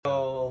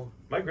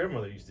My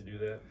grandmother used to do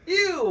that.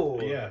 Ew.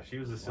 Yeah, she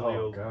was a silly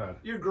old. God.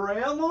 Your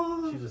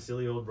grandma? She was a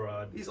silly old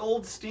broad. These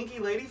old stinky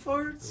lady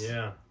farts?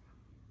 Yeah.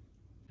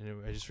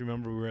 And I just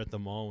remember we were at the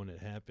mall when it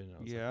happened.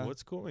 I was Yeah. like,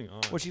 "What's going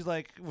on?" Was she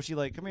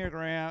like, come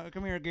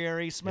here,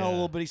 Gary, smell a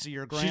little bit of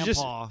your She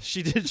grandpa.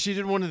 she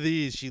did one of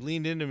these. She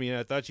leaned into me, and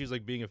I thought she was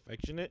like being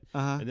affectionate.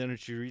 Uh-huh. And then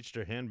she reached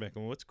her hand back,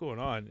 and what's going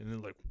on? And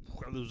then like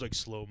it was like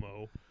slow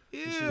mo. Ew.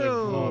 she's like,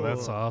 Oh,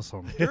 that's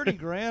awesome. Dirty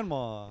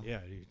grandma.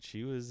 Yeah, dude,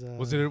 she was.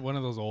 Was it one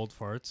of those old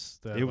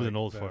farts? That, It was an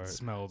old that fart.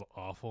 Smelled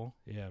awful.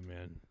 Yeah,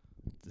 man.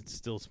 It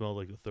still smelled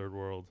like the third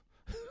world.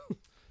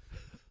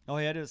 Oh,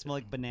 yeah, did it smell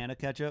like banana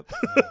ketchup?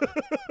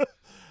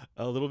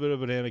 A little bit of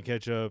banana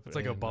ketchup. It's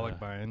like a and, Bollock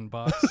Bayan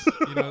box.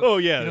 You know, Oh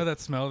yeah. You know that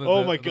smell that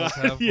Oh the- my those god.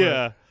 have where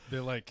Yeah.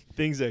 They're like,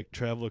 Things that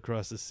travel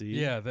across the sea.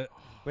 yeah, that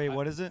Wait,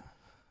 what is it?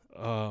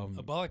 a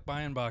Bollock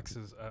Bayan box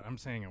is, I'm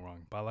saying it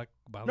wrong. Bollock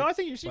No, I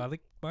think you see. Bollock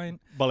Bayan?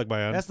 Balak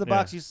Bayan. That's the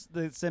box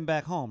they send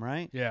back home,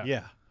 right? Yeah.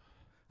 Yeah.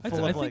 I Full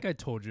of, think like- I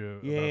told you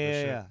Yeah, about this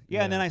yeah, shit. yeah.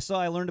 Yeah, and then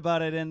I learned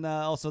about it in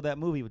also that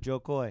movie with Joe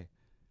Coy.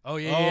 Oh,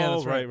 yeah, Oh,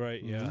 that's right.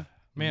 right. Yeah.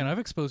 Man, I've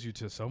exposed you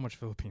to so much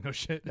Filipino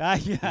shit. Yeah,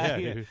 Yeah,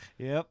 yeah. dude.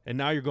 Yep. And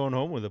now you're going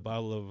home with a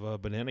bottle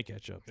of banana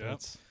ketchup. Yep.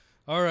 That's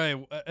All right,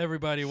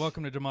 everybody,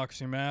 welcome to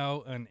Democracy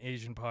Now!, an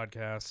Asian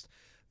podcast.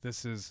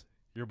 This is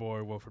your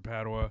boy, Wilfred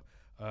Padua,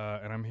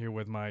 and I'm here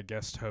with my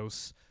guest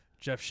hosts,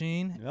 Jeff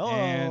Sheen,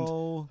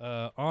 Hello.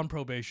 and on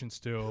probation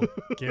still,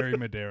 Gary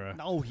Madera.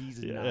 No, he's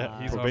yeah,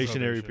 not. He's on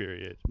probationary probation.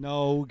 period.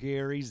 No,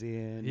 Gary's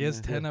in. He has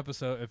 10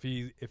 episodes.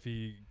 If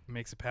he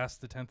makes it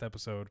past the 10th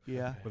episode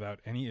Yeah. without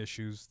any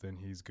issues, then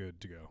he's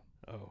good to go.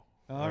 Oh.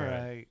 All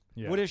right.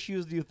 Yeah. What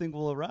issues do you think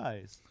will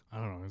arise? I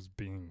don't know. He's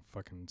being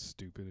fucking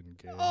stupid and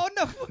gay. Oh,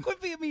 no.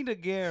 Quit being mean to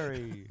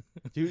Gary.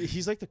 Dude,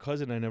 he's like the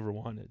cousin I never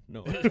wanted.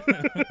 No.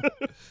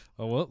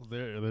 Oh, well,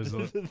 there's a,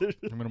 I'm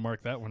going to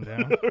mark that one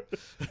down.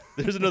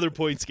 There's another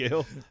point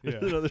scale. Yeah.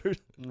 Another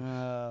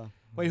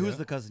Wait, who's Yeah.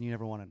 the cousin you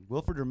never wanted?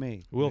 Wilford or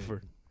me?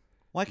 Wilford.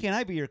 Why can't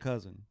I be your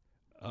cousin?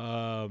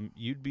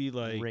 You'd be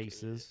like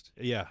Racist.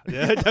 Yeah,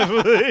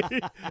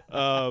 definitely.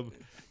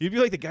 You'd be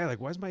like the guy,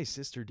 like, why is my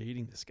sister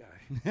dating this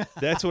guy?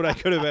 That's what I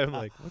could have been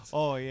like. What's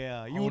Oh,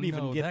 yeah. You Oh, wouldn't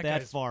even no, get that that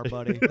guy's- far,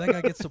 buddy. That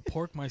guy gets to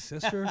pork my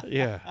sister?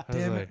 yeah. I was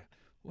Damn it. like,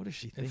 what is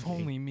she thinking? If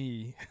only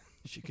me.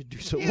 She could do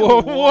so. Ew,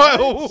 Whoa, what?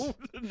 whoa,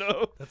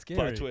 no. That's Plot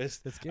scary.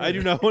 twist. That's scary. I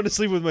do not want to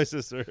sleep with my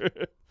sister.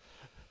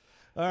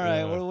 All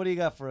right. Yeah. What do you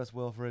got for us,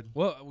 Wilfred?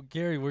 Well,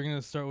 Gary, we're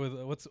gonna start with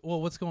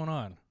what's going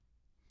on.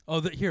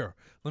 Oh, here.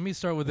 Let me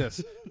start with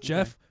this.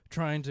 Jeff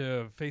trying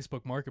to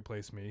Facebook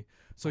Marketplace me.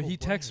 So he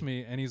texts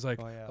me and he's like,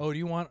 Oh, yeah. "Oh, do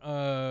you want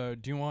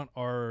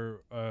our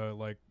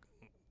like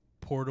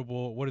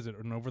portable, what is it?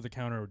 An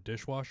over-the-counter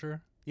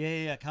dishwasher?"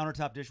 Yeah.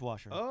 Countertop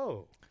dishwasher.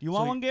 Oh. Do you So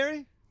want y- one,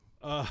 Gary?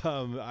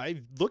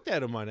 I looked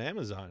at them on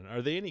Amazon.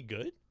 Are they any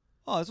good?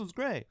 Oh, this one's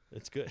great.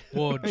 It's good.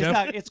 Well, It's, Jeff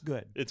not, it's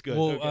good. It's good.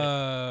 well,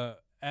 Okay.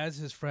 as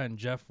his friend,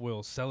 Jeff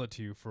will sell it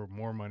to you for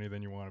more money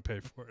than you want to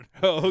pay for it.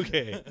 Oh,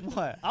 okay.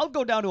 What? I'll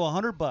go down to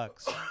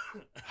 $100.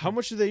 How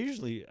much do they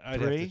usually?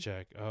 I'd have $3. to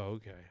check. Oh,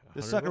 okay.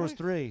 This 100 sucker was bucks?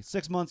 3.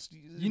 6 months.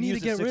 You need to use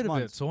it get 6 rid of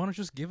months. it. So why don't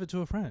you just give it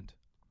to a friend?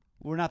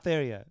 We're not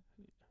there yet.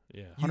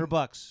 Yeah.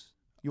 $100.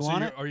 You So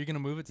want you're- it? Are you gonna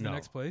move it to the No.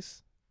 next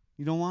place?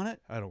 You don't want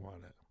it? I don't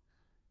want it.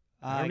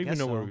 I I don't even guess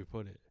know where so. we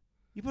put it.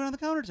 You put it on the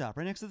countertop,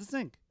 right next to the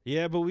sink.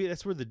 Yeah, but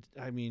that's where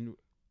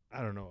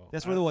I don't know.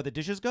 That's where the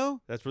dishes go.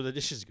 That's where the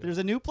dishes go. There's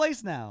a new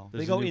place now.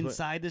 There's they a go new pla-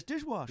 inside this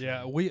dishwasher.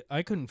 Yeah,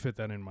 I couldn't fit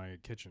that in my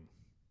kitchen.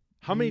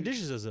 How many you-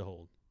 dishes does it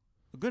hold?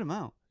 A good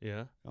amount.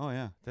 Yeah. Oh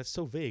yeah. That's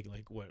so vague.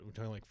 Like what? We're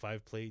talking like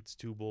 5 plates,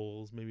 2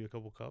 bowls, maybe a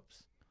couple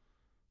cups.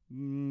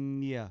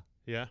 Yeah.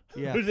 Yeah.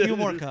 Yeah. A few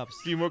more cups.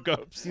 Few more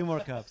cups. Few more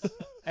cups.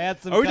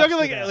 Add some. Are we cups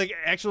talking to that. like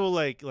actual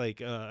like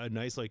a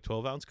nice like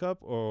 12-ounce cup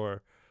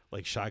or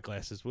like shot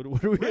glasses? What are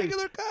we?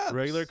 regular cups?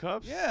 Regular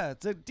cups? Yeah,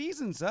 it's a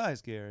decent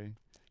size, Gary.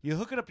 You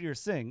hook it up to your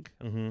sink,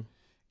 Mm-hmm.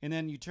 and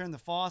then you turn the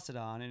faucet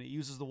on, and it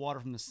uses the water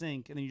from the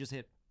sink, and then you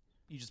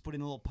just put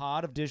in a little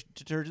pot of dish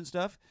detergent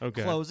stuff.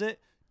 Okay. Close it.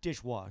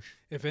 Dishwash.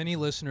 If any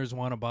listeners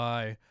want to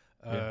buy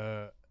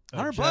Yeah. a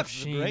 $100 Jeff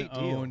is a great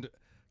deal. Sheen-owned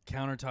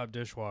countertop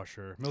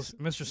dishwasher,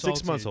 Mr. Salty,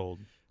 6 months old.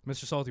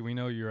 Mr. Salty, we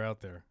know you're out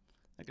there.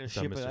 I gotta It's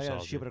on ship it. Mr. I gotta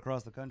Salty. ship it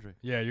across the country.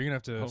 Yeah, you're gonna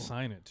have to Oh.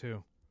 sign it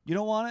too. You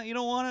don't want it. You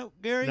don't want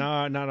it, Gary.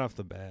 No, not off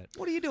the bat.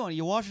 What are you doing? Are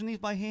you washing these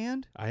by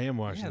hand? I am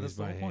washing Yeah, these that's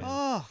the by whole hand. point.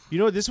 Oh, You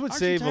know what? This would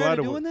Aren't you save a tired lot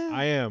of of. doing that?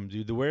 I am,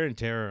 dude. The wear and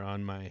tear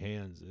on my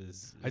hands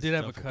is. I did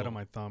have a cut difficult. on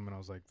my thumb, and I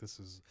was like, "This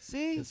is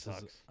see, this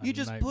sucks. is a you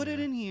just put it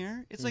nightmare. in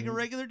here. It's like a Mhm.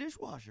 regular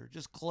dishwasher.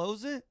 Just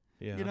close it.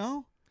 Yeah. You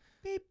know,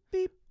 beep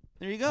beep.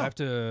 There you I go. have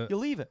to. You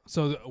leave it.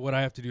 So what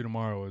I have to do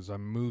tomorrow is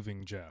I'm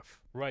moving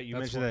Jeff. Right. You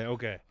That's mentioned what- that.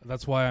 Okay.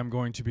 That's why I'm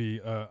going to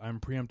be. I'm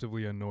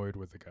preemptively annoyed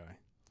with the guy.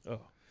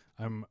 Oh.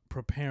 I'm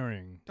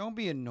preparing. Don't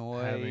be Having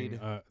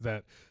annoyed.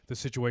 that the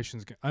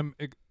situation's. I'm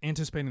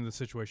anticipating the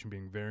situation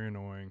being very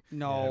annoying. and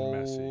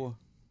messy. No,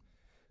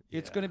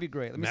 it's Yeah. gonna be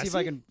great. Let me see if I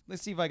Messy? can.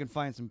 Let's see if I can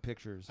find some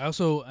pictures. I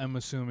also am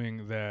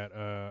assuming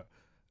that.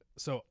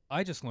 So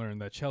I just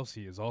learned that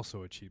Chelsea is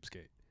also a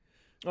cheapskate.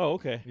 Oh,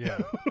 okay. Yeah,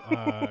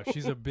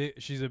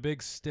 she's a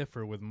big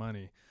stiffer with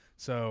money.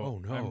 So Oh,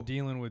 no. I'm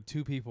dealing with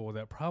two people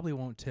that probably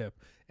won't tip,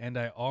 and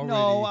I already.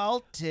 No, I'll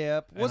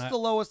tip. What's And the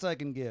lowest I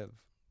can give?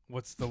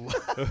 What's the?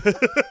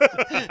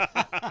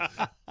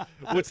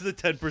 What's the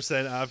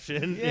 10%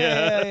 option?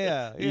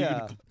 Yeah. You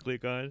can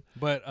click on.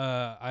 But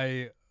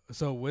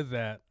so with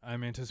that,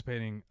 I'm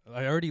anticipating.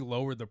 I already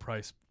lowered the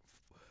price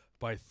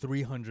by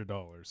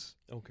 $300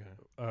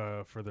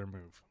 Okay. for their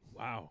move.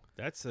 Wow,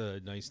 that's a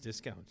nice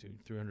discount,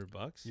 dude.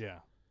 $300. Yeah.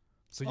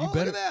 So Oh, you look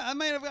better. at that.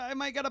 I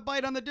might got a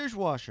bite on the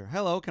dishwasher.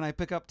 Hello, can I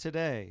pick up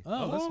today?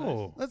 Oh, that's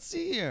nice. Let's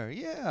see here.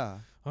 Yeah.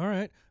 All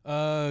right.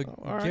 all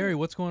right. Gary,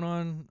 what's going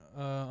on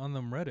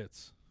them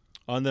Reddits?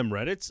 On them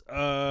Reddits.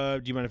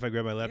 Do you mind if I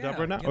grab my laptop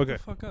right now? Get Okay. the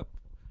fuck up.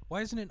 Why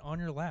isn't it on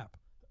your lap?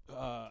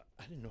 I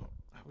didn't know.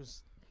 I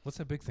was. What's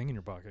that big thing in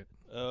your pocket?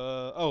 Is that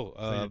Oh.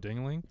 your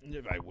dingling?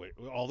 I wait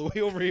all the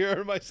way over here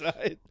on my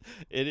side.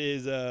 It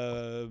is.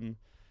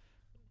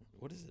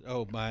 What is it?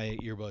 Oh, my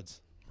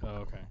earbuds. Oh,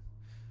 okay.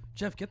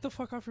 Jeff, get the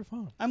fuck off your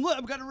phone. I'm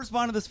got to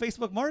respond to this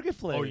Facebook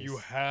Marketplace. Oh, you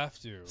have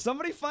to.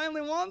 Somebody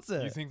finally wants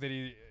it. You think that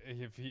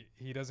if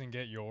he doesn't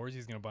get yours,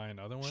 he's gonna buy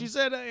another one? She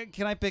said,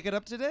 "Can I pick it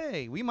up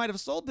today? We might have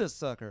sold this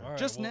sucker All right,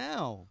 just well-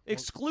 now,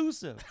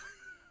 exclusive.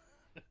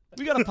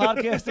 We got a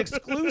podcast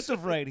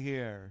exclusive right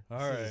here. All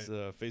This right.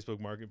 is Facebook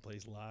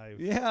Marketplace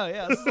live.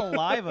 Yeah. This is a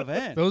live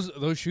event.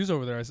 Those shoes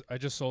over there, I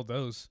just sold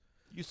those.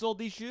 You sold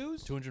these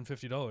shoes?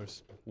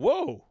 $250.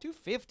 Whoa.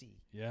 $250.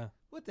 Yeah.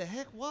 What the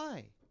heck?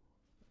 Why?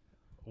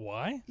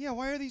 Why? Yeah.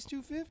 Why are these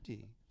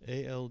 $250?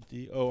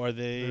 ALD. Oh, are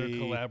they? They're a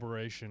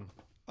collaboration.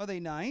 Are they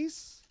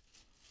nice?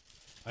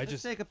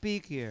 Let's take a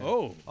peek here.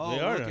 Oh, they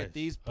are look nice. at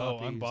these Oh,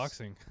 puppies.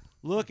 unboxing.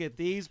 Look at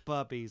these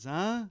puppies,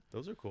 huh?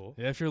 Those are cool.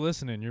 Yeah, if you're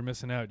listening, you're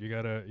missing out. You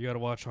gotta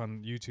watch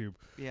on YouTube.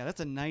 Yeah, that's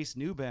a nice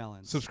New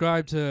Balance.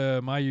 Subscribe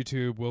to my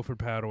YouTube, Wilfred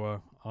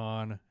Padua,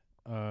 on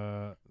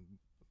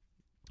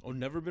Oh,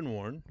 never been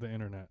worn. the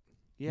internet.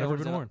 Yeah, Never what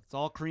is been it? worn. It's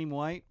all cream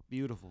white.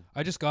 Beautiful.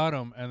 I just got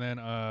them, and then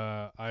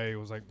I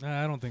was like,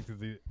 nah, I don't think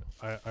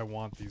that I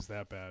want these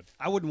that bad.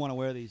 I wouldn't want to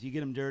wear these. You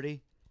get them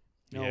dirty?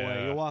 No way.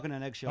 Yeah. You're walking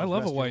on eggshells. I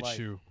love rest a of your white life.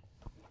 shoe.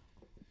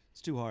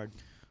 It's too hard.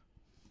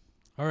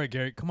 All right,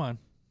 Gary, come on.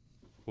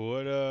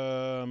 What?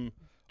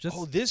 Just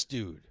Oh, this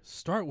dude.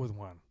 start with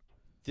one.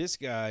 This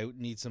guy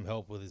needs some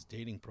help with his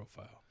dating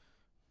profile,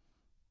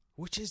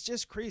 which is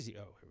just crazy.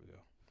 Oh, here we go.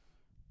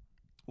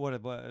 What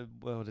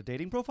a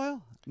dating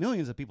profile?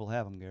 Millions of people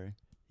have them, Gary.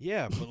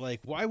 Yeah, but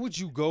like, why would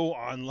you go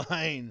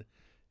online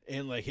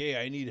and like, hey,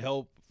 I need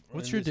help?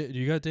 What's in your this- do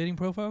you got dating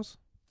profiles?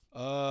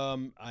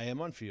 I am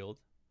on Field.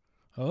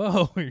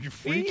 Oh, you're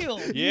freak.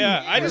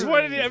 Yeah, I just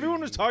wanted. Really? Everyone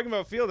was talking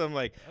about Field. I'm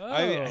like,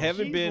 I Oh,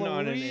 haven't Jeez been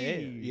on an.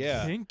 Louise.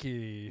 Yeah,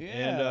 Kinky. Yeah.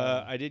 and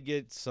I did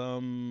get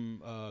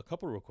some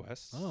couple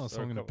requests. Oh, so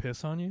Or I'm gonna couple-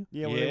 piss on you?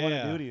 Yeah, what do they want to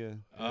Yeah. do to you?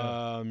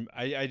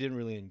 I didn't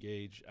really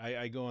engage.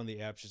 I go on the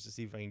apps just to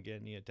see if I can get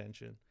any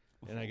attention,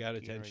 and I got Gary,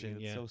 attention.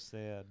 it's Yeah, so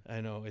sad.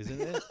 I know,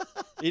 isn't it?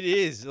 It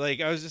is.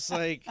 Like I was just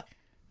like,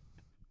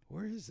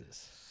 where is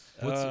this?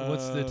 What's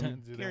the do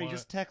they Gary, wanna-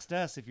 just text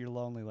us if you're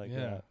lonely like yeah.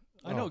 that.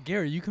 I know, Oh.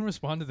 Gary. You can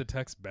respond to the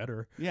text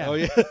better. Yeah. Oh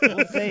yeah.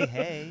 We'll say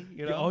hey.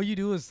 You know. All you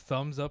do is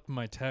thumbs up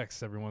my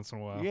text every once in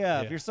a while. yeah,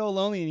 Yeah. if you're so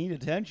lonely and need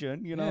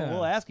attention, you know, Yeah.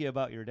 we'll ask you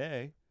about your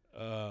day.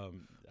 Yeah, and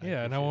I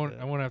appreciate won't.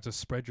 that. I won't have to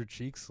spread your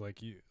cheeks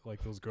like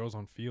those girls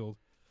on Field.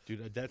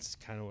 Dude, that's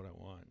kind of what I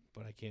want,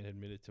 but I can't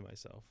admit it to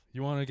myself.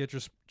 You want to get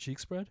your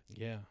cheeks spread?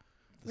 Yeah.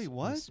 Wait,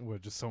 what?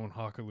 What? Just someone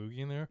hock a loogie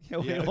in there? Yeah,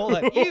 wait, Yeah. hold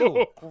on.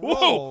 Ew.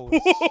 Whoa.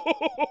 Gross.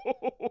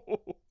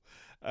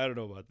 I don't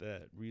know about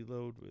that.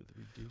 Reload with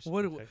reduced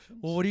What? protections?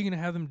 Well, what are you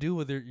gonna have them do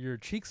with your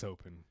cheeks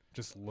open?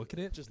 Just look at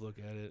it? Just look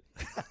at it.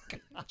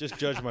 Just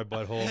judge my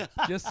butthole.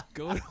 Just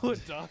go to a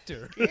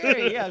doctor.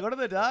 Gary, yeah, go to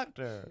the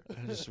doctor.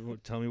 And just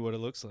tell me what it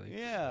looks like.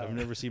 Yeah. I've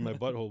never seen my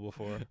butthole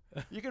before.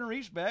 You can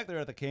reach back there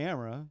at the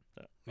camera.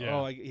 Yeah.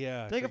 Oh,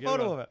 yeah. Take a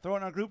photo of it. Throw it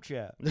in our group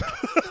chat.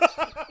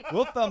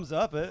 We'll thumbs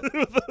up it.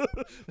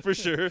 For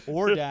sure.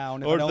 Or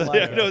down if I Or don't like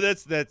yeah, it. no,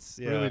 that's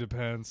yeah. Really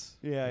depends.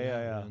 Yeah.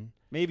 man.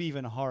 Maybe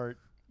even heart.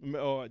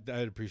 Oh, I'd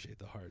appreciate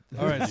the heart.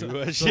 All right, Thank so- you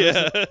much. so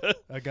yeah.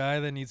 A guy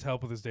that needs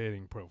help with his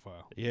dating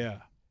profile. Yeah.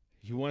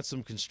 You want some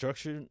All right,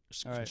 let's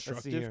see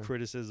constructive here.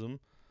 criticism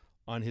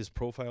on his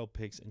profile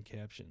pics and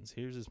captions.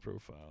 Here's his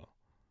profile.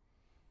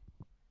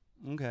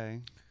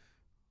 Okay.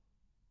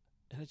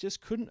 And I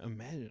just couldn't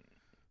imagine.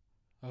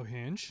 Oh,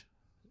 Hinge?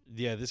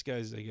 Yeah, this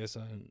guy's, I guess,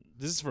 on.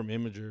 This is from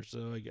Imager. So,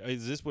 like,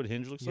 is this what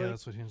Hinge looks Yeah, like?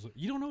 that's what Hinge looks.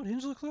 You don't know what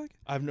Hinge looks like?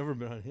 I've never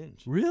been on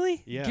Hinge.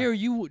 Really? Yeah. Gary,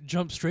 you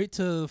jump straight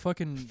to the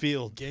fucking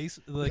Field. gay,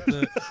 like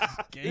the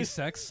gay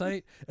sex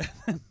site.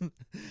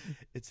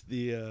 It's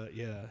the,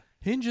 yeah.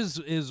 Hinge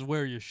is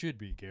where you should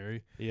be,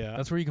 Gary. Yeah.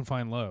 That's where you can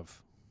find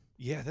love.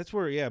 Yeah, that's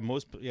where,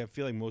 I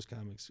feel like most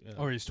comics.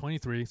 Oh, he's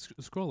 23.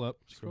 Scroll up.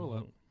 Scroll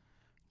up.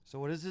 So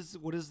what is this?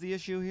 What is the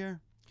issue here?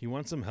 He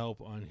wants some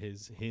help on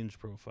his Hinge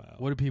profile.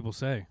 What do people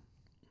say?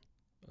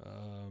 Where's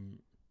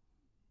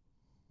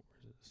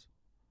this?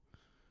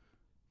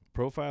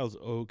 Profile's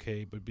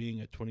okay, but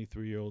being a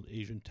 23-year-old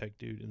Asian tech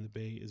dude in the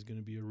Bay is going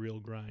to be a real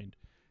grind.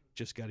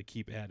 Just got to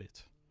keep at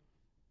it.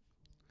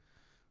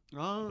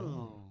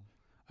 Oh.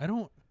 I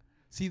don't.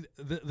 See,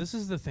 this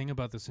is the thing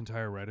about this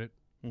entire Reddit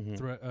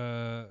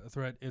Mm-hmm.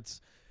 thread.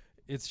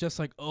 It's just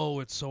like, oh,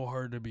 it's so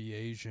hard to be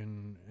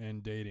Asian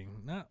and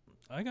dating. Nah,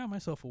 I got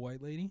myself a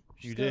white lady.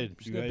 You got, did.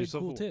 She's You got got big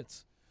yourself cool a-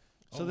 tits.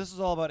 So this is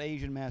all about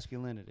Asian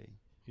masculinity.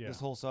 Yeah. This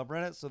whole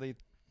subreddit.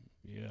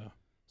 Yeah.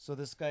 So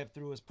this guy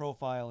threw his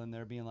profile in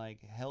there, being like,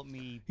 "Help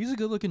me." He's a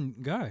good-looking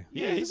guy.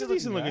 Yeah, he's a good-looking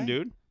decent looking guy.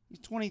 dude. He's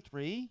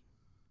 23.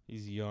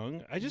 He's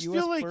young. I just US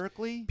feel like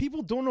Berkeley.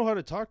 people don't know how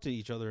to talk to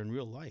each other in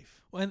real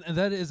life. Well, and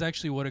that is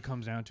actually what it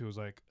comes down to. Is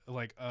like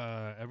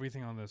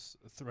everything on this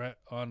threat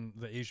on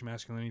the Asian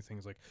masculinity thing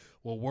is like,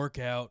 well, work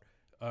out,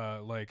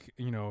 like,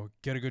 you know,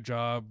 get a good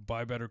job,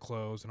 buy better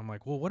clothes, and I'm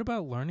like, well, what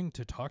about learning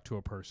to talk to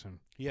a person?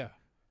 Yeah.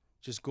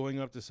 Just going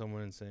up to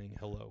someone and saying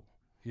hello.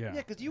 Yeah.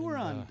 Yeah, because you were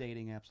And, on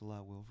dating apps a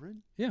lot, Wilfred.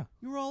 Yeah.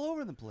 You were all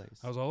over the place.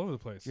 I was all over the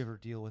place. You ever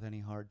deal with any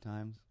hard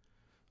times?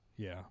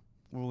 Yeah.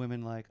 Were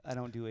women like, "I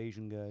don't do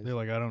Asian guys"? They're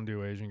like, I don't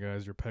do Asian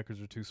guys. Your peckers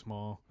are too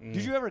small.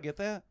 Did you ever get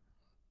that?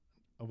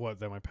 What?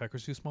 That my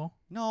pecker's too small?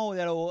 No,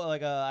 that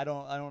like I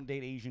don't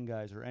date Asian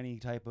guys or any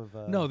type of.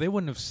 No, they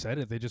wouldn't have said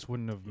it. They just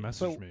wouldn't have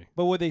messaged me.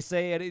 But would they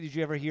say it? Did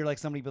you ever hear like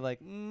somebody be like,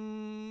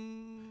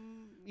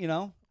 you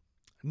know?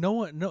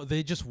 No,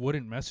 they just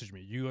wouldn't message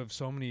me. You have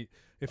so many.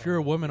 If you're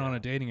a woman on a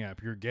dating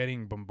app, you're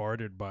getting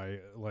bombarded by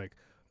like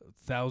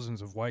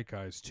thousands of white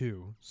guys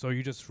too. So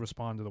you just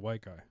respond to the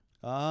white guy.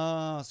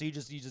 Oh, so you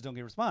just don't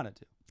get responded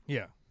to.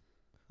 Yeah,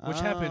 which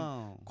happened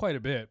Oh. quite a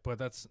bit. But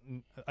that's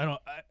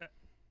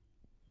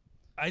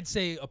I'd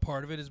say a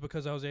part of it is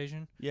because I was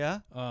Asian. Yeah.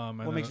 And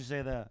What then makes you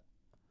say that?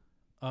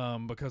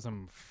 Because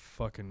I'm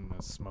fucking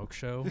a smoke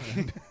show.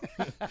 And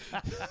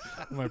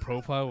my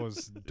profile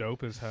was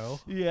dope as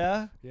hell.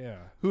 Yeah. Yeah.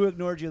 Who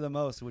ignored you the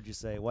most? Would you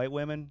say white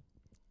women?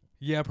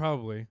 Yeah,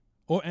 probably.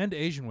 And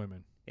Asian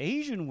women.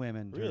 Asian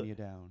women turn Really? you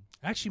down.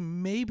 Actually,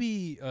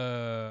 maybe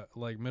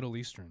like Middle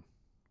Eastern.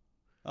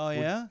 Oh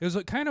yeah. It was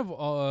kind of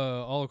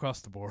all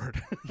across the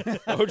board.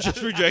 Oh,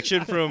 just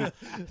rejection from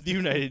the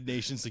United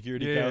Nations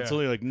Security Yeah, yeah. Council.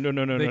 They're like, no,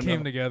 They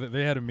came together.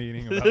 They had a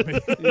meeting about me.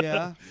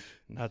 Yeah.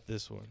 Not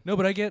this one. No,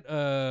 but I get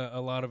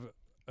a lot of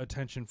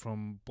attention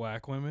from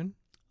black women.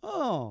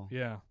 Oh.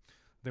 Yeah,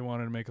 they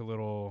wanted to make a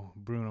little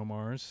Bruno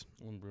Mars,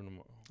 And Bruno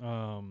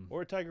Mars.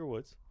 Or Tiger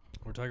Woods.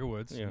 or Tiger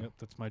Woods. Yeah. Yep,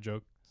 that's my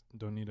joke.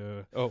 Don't need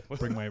to Oh.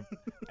 bring my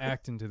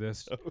act into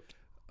this.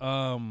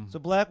 So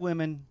black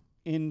women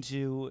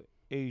into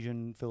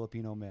Asian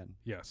Filipino men.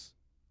 Yes.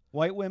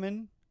 White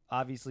women,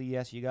 obviously,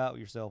 yes, you got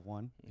yourself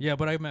one. Yeah,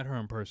 but I met her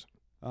in person.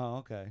 Oh,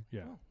 okay.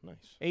 Yeah. Oh, nice.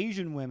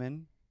 Asian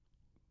women,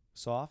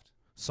 soft.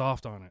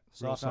 Soft on it.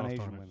 Real Soft on soft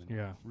Asian it. women.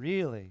 Yeah.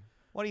 Really?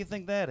 What do you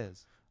think that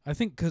is? I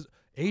think because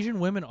Asian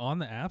women on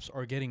the apps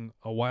are getting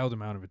a wild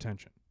amount of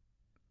attention.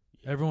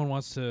 Everyone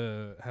wants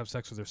to have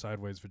sex with their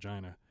sideways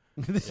vagina.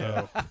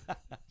 So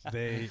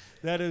they,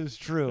 That is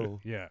true.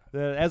 yeah.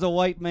 As a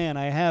white man,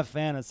 I have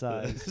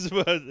fantasized. This is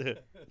what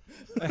it-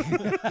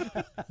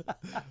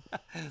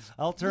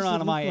 I'll turn What's it on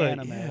look my like?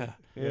 anime. Yeah.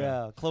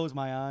 Yeah. Close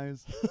my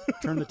eyes.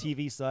 Turn the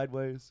TV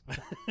sideways.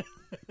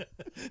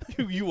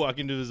 you walk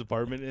into his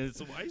apartment and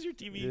it's, why is your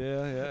TV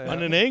Yeah.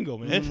 on an angle,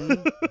 man?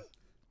 Mhm.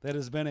 That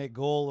has been a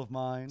goal of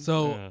mine.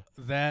 So Yeah.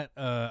 that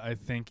I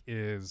think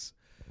is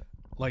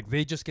like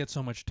they just get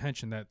so much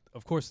attention that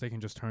of course they can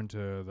just turn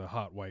to the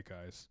hot white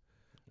guys.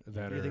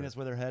 That you are. think that's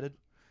where they're headed?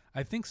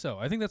 I think so.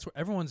 I think that's where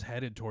everyone's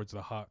headed towards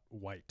the hot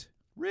white.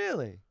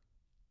 Really?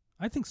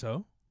 I think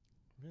so.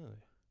 Really?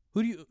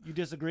 Who do you? You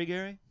disagree,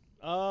 Gary?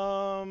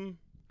 I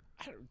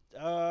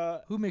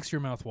don't, Who makes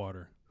your mouth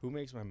water? who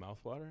makes my mouth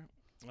water?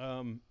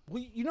 Well,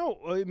 you know,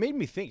 it made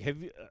me think. Have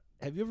you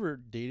ever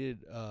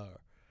dated?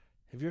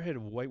 Have you ever had a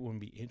white woman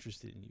be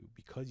interested in you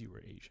because you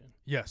were Asian?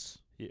 Yes.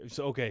 Yeah,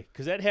 so okay,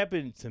 because that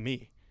happened to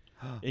me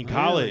in Really?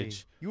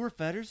 college. You were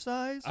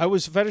fetishized? I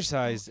was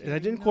fetishized, and I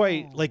Okay, didn't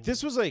quite no. like.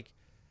 This was like,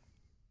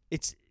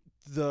 it's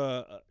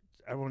the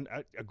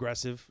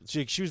aggressive.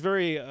 She was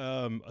very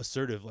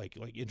assertive, like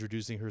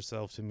introducing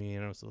herself to me,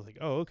 and I was like,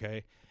 oh,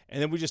 okay.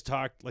 And then we just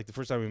talked like the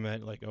first time we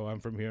met, like, oh, I'm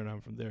from here and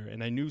I'm from there,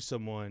 and I knew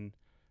someone.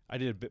 I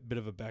did a bit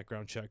of a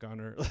background check on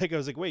her. Like I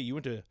was like, wait, you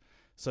went to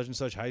such and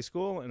such high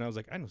school? And I was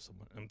like, I know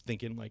someone. I'm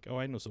thinking like, oh,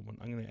 I know someone.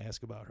 I'm gonna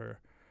ask about her.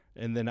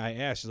 And then I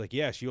asked, she's like,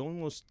 yeah, she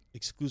almost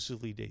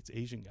exclusively dates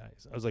Asian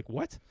guys. I was like,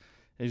 what?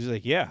 And she's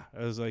like, yeah.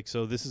 I was like,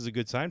 so this is a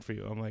good sign for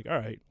you. I'm like, all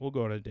right, we'll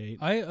go on a date.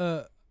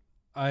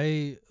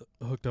 I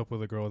hooked up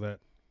with a girl that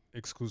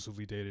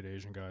exclusively dated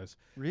Asian guys,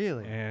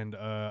 Really? and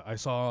I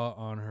saw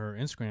on her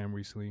Instagram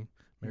recently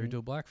married to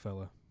a black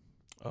fella.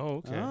 Oh,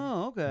 okay.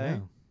 Oh, okay. Yeah.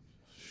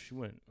 She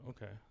went,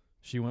 okay.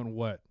 She went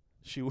what?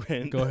 She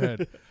went. Go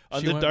ahead.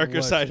 on She the went darker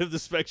what? side of the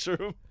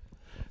spectrum.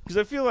 Because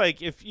I feel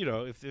like if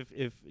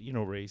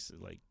race,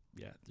 like,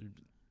 yeah,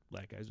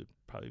 black guys would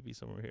probably be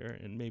somewhere here,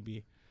 and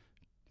maybe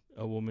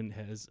a woman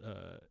has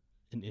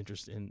an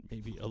interest in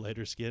maybe a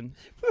lighter skin.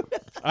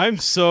 I'm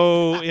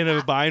so in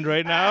a bind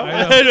right now.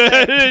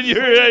 I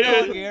You're Where you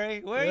going, right. Gary?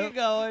 Where are you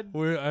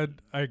going?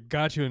 I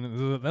got you,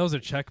 and that was a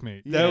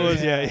checkmate. That Yeah.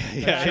 was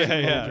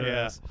Yeah.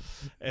 yeah.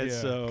 And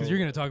so because you're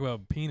gonna talk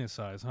about penis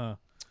size, huh?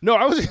 no,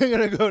 I wasn't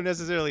gonna go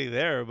necessarily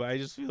there, but I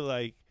just feel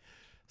like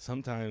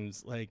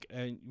sometimes like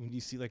and when you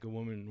see like a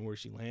woman where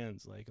she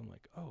lands, like I'm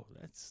like, oh,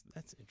 that's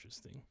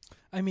interesting.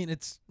 I mean,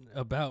 it's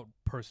about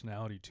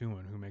personality too,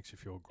 and who makes you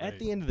feel great. At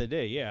the end of the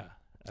day, yeah,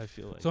 I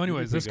feel like. So,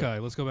 anyways, you this pick up- guy.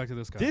 Let's go back to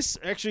this guy.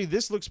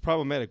 This looks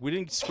problematic. We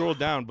didn't scroll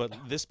down, but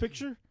this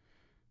picture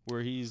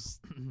where he's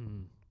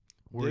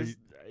Where this-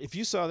 if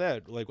you saw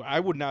that, like I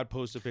would not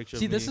post a picture.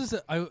 see, of this me. is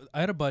I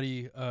had a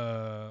buddy,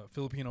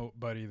 Filipino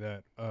buddy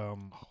that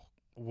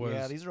was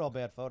Yeah, these are all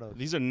bad photos.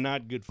 These are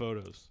not good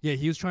photos. Yeah,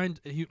 he was trying.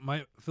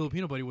 My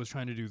Filipino buddy was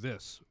trying to do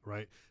this,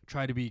 right?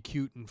 Try to be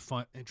cute and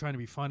fun, and trying to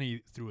be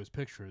funny through his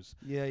pictures.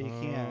 Yeah, you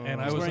can't.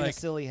 And I He's was wearing like- a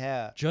silly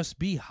hat. Just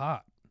be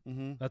hot.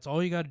 Mm-hmm. That's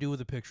all you got to do with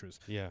the pictures.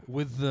 Yeah.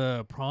 With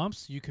the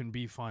prompts, you can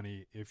be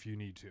funny if you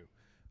need to,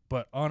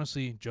 but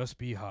honestly, just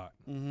be hot.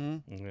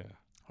 Mm-hmm. Yeah.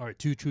 All right,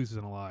 2 truths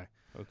and a lie.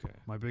 Okay.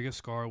 My biggest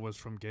scar was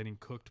from getting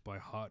cooked by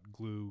hot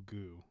glue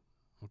goo.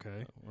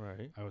 Okay,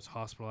 Right. I was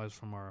hospitalized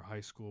from our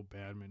high school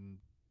badminton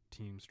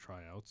team's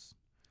tryouts.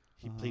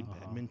 He played Uh-huh.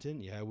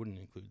 badminton. Yeah, I wouldn't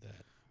include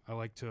that. I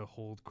like to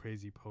hold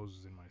crazy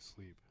poses in my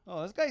sleep.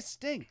 Oh, this guy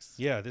stinks.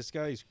 Yeah, this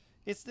guy's.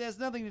 There's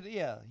nothing to.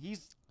 Yeah,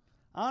 he's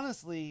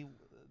honestly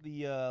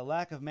the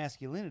lack of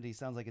masculinity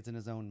sounds like it's in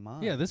his own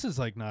mind. Yeah, this is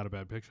like not a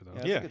bad picture though. Yeah,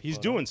 it's a Yeah, good he's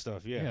photo. doing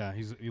stuff. Yeah.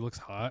 He looks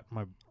hot.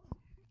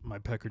 My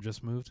pecker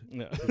just moved.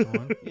 Yeah. Keep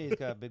going. Yeah, he's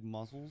got big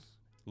muscles.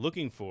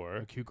 Looking for.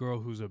 A cute girl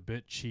who's a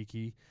bit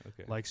cheeky,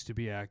 Okay. likes to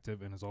be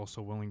active, and is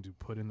also willing to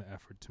put in the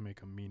effort to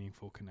make a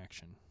meaningful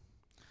connection.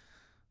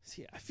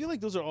 See, I feel like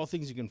those are all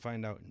things you can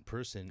find out in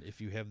person if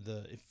you have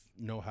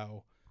know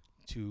how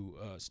to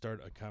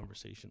start a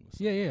conversation with.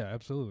 Yeah, yeah,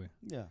 absolutely.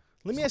 Yeah.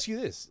 Let me ask you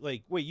this: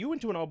 like, wait, you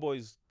went to an all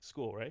boys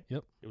school, right?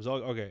 Yep. It was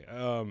all okay.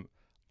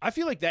 I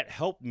feel like that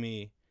helped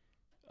me.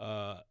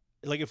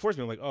 Like it forced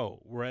me. I'm like, oh,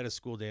 we're at a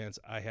school dance.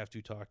 I have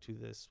to talk to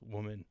this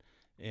woman,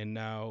 and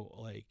now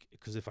like,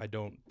 because if I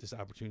don't, this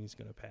opportunity's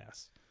gonna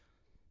pass.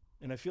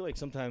 And I feel like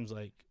sometimes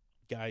like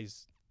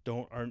guys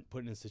aren't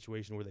put in a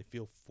situation where they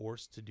feel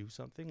forced to do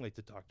something, like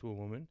to talk to a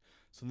woman.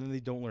 So then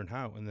they don't learn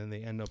how, and then they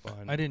end up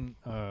on. I didn't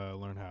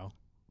learn how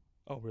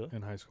Oh really?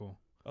 in high school.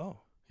 Oh.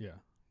 Yeah,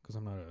 because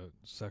I'm not a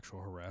sexual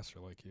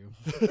harasser like you.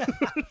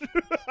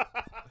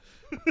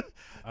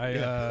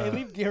 Hey,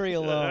 leave Gary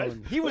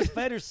alone. He was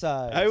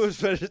fetishized. I was.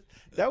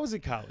 That was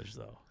in college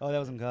though. Oh, that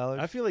was in college.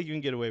 I feel like you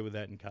can get away with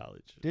that in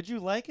college. Did you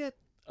like it?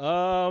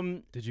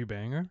 Did you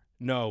bang her?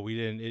 No, we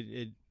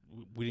didn't.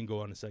 We didn't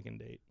go on a second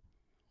date.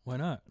 Why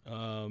not?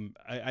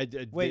 I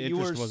Wait, the you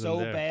were interest wasn't so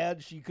there.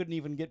 bad she couldn't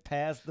even get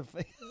past the.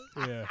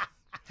 Yeah.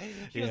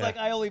 She was Yeah. like,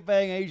 I only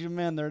bang Asian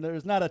men.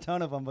 There's not a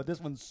ton of them, but this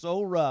one's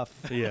so rough.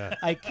 Yeah,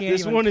 I can't.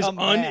 this even one is come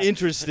back."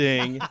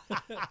 uninteresting.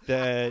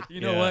 That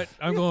You know what?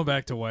 I'm going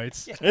back to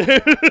whites.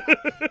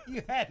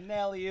 You had an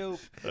alley oop.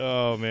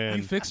 Oh man,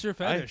 You fixed your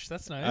fetish.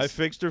 That's nice. I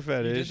fixed her You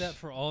fetish. did that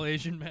for all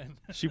Asian men.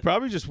 She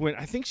probably just went.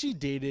 I think she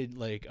dated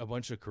like a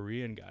bunch of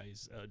Korean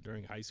guys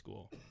during high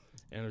school,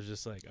 and it was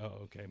just like,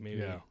 oh, okay, maybe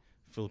Yeah.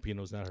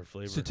 Filipino's not her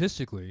flavor.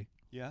 Statistically,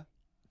 Yeah.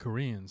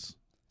 Koreans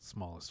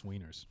smallest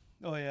wieners.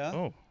 Oh yeah.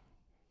 Oh,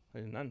 I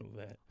did not know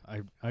that.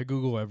 I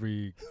Google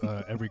every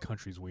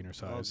country's wiener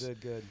Oh, size.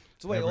 good.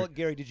 So wait, Every-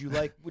 Gary, did you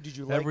like? What did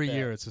you like? Every that?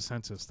 year it's a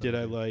census. Did I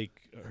study.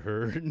 like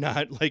her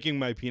not liking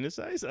my penis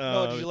size?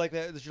 No, did you like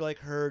that? Did you like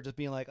her just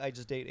being like, I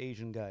just date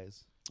Asian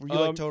guys? Were you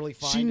like totally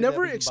fine? She Did that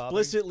never didn't bother you?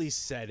 explicitly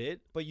said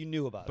it, But you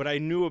knew about but it. I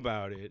knew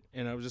about it,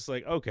 and I was just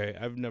like, okay,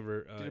 I've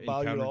never. Did it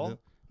bother you at encountered all?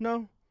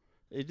 No,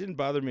 it didn't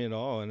bother me at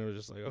all, and I was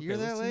just like, okay, You hear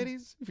that, let's see.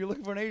 ladies? If you're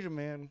looking for an Asian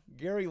man,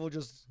 Gary will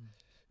just.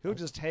 He'll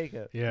just take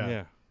it. Yeah.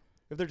 Yeah.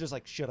 If they're just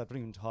like, shut up, don't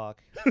even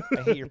talk.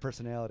 I hate your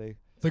personality.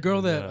 The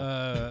girl that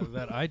Yeah.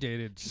 that I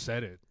dated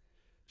said it.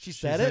 She She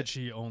said said it?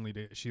 she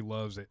only she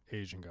loves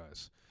Asian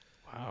guys.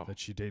 Wow. That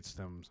she dates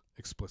them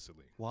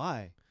explicitly.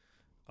 Why?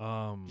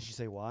 Did she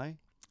say why?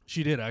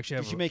 She did actually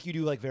have. Did she make you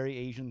do like very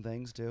Asian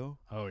things too?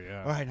 Oh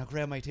yeah. All right, now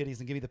grab my titties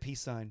and give me the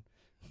peace sign.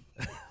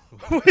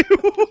 Wait,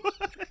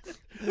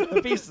 The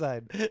peace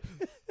sign.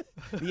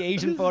 The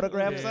Asian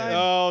photograph Yeah. sign?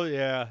 Oh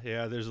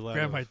yeah, there's a lot.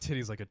 Grab of, my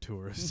titties like a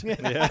tourist.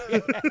 yeah.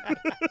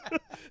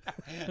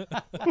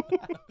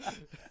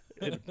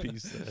 And a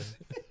piece.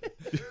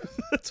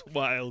 That's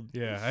wild.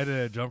 Yeah, I had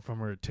to jump from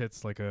her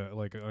tits like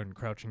on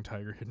Crouching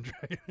Tiger, Hidden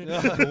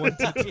Dragon. One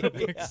tit to the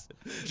Yeah. next.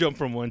 Jump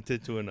from one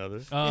tit to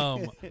another.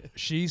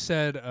 She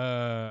said,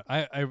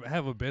 I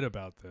have a bit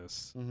about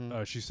this.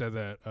 Mhm. She said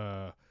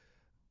that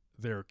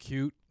they're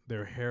cute,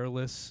 they're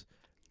hairless,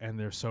 and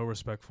they're so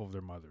respectful of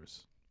their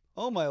mothers.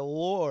 Oh my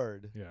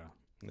lord. Yeah.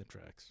 That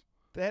tracks.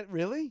 That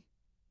really?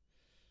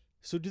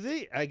 So do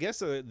they? I guess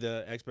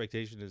the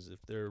expectation is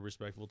if they're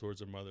respectful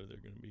towards their mother,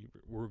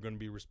 we're gonna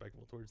be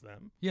respectful towards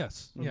them.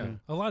 Yes. Yeah. Mhm.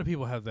 A lot of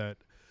people have that.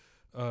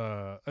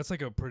 That's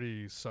like a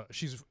pretty.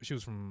 She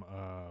was from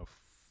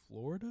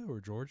Florida or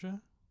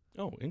Georgia.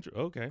 Oh,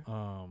 okay.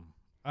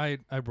 I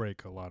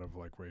break a lot of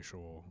like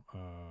racial.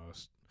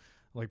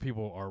 Like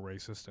people are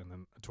racist and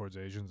then towards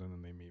Asians, and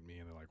then they meet me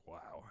and they're like,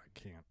 "Wow, I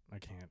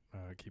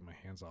can't keep my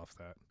hands off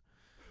that."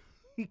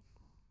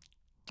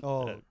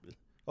 Oh.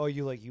 Oh,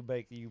 you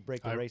break the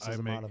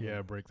racism out of them.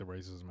 Yeah, break the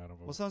racism out of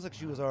them. Well, sounds like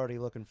she was already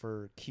looking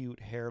for cute,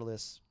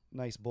 hairless,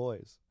 nice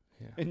boys,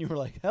 Yeah. and you were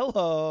like,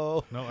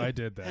 "Hello." No, I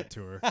did that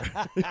to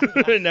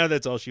her. Now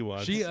that's all she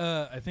wants. She,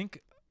 I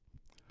think,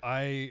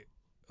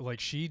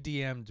 she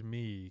DM'd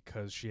me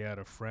because she had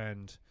a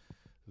friend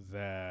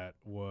that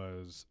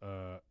was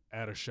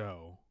at a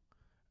show,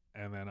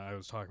 and then I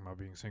was talking about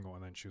being single,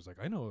 and then she was like,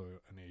 "I know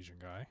an Asian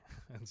guy,"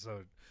 and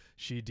so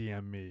she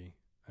DM'd me,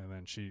 and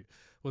then she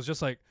was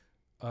just like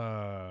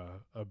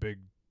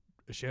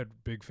she had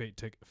big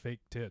fake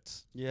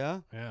tits. Yeah.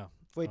 Yeah.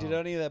 Wait, did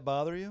any of that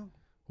bother you?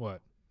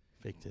 What?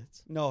 Fake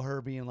tits. No,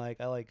 her being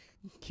like, "I like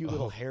cute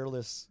little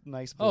hairless,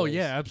 nice boys." Oh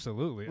yeah,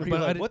 absolutely. Were you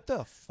But like, I didn't- what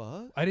the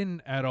fuck? I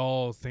didn't at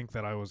all think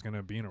that I was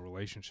gonna be in a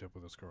relationship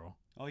with this girl.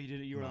 Oh, you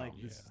did it. You were No, like,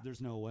 yeah.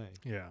 "There's no way."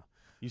 Yeah.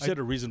 You set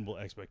a reasonable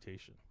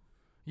expectation.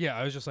 Yeah,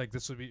 I was just like,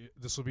 this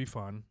will be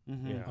fun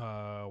Mm-hmm.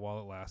 Yeah. while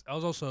it lasts. I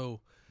was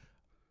also,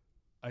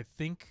 I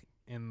think,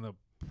 in the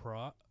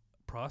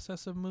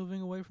process of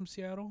moving away from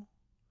Seattle.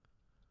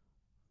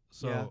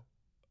 So Yeah.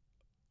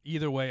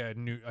 either way,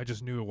 I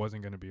just knew it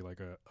wasn't going to be like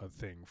a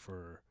thing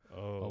for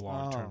a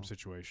long-term Oh.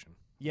 situation.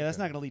 Yeah, that's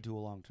Okay. not going to lead to a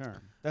long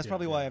term. That's Yeah,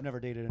 probably why yeah. I've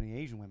never dated any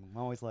Asian women. I'm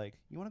always like,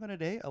 "You want to go on a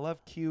date? I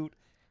love cute,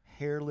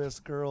 hairless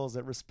girls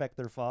that respect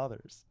their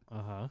fathers."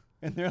 Uh-huh.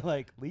 And they're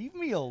like, "Leave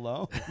me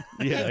alone."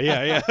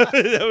 Yeah. that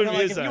would They're be like,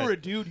 a if you sign. were a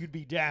dude, you'd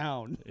be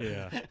down.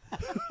 Yeah.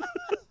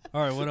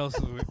 All right, what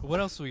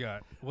else we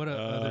got? What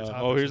other topics?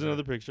 Oh, here's are there?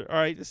 another picture. All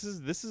right, this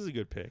is a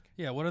good pick.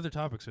 Yeah, what other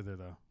topics are there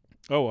though?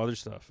 Oh, other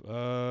stuff.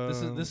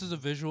 This is a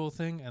visual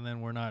thing, and then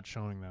we're not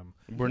showing them.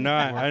 We're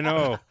not. I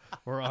know.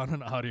 We're on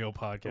an audio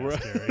podcast, We're-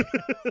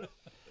 Gary.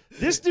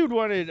 This dude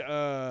wanted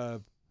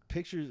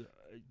pictures.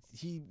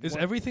 He Is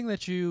everything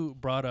that you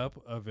brought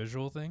up a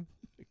visual thing?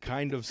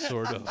 kind of,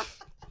 sort of.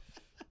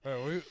 All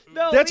right,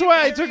 No, That's leave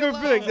why I Gary took a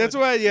pic. alone. That's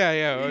why.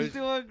 Yeah. He's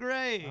doing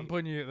great. I'm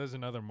putting you. There's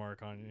another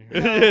mark on you.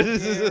 No,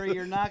 Gary,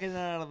 you're knocking it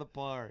out of the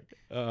park.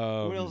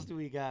 What else do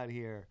we got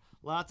here?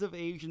 Lots of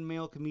Asian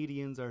male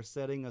comedians are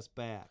setting us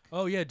back.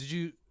 Oh yeah, did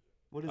you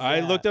What is I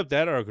that? looked up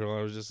that article. And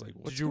I was just like,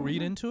 did you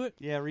read into it?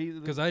 Yeah, read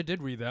Because I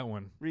did read that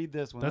one. read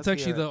this one. That's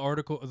Let's actually hear the it.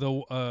 article, the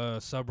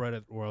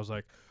subreddit where I was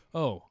like,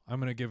 oh, I'm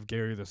gonna give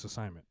Gary this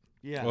assignment.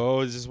 Yeah.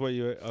 Oh, is this what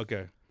you?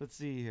 Okay. Let's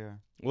see here.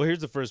 Well, here's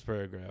the first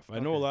paragraph. I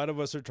know a Okay. lot of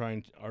us are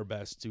trying our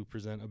best to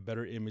present a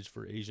better image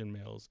for Asian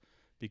males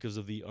because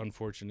of the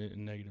unfortunate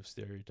and negative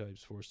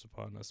stereotypes forced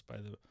upon us by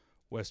the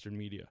Western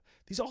media.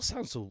 These all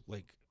sound so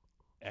like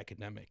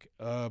academic,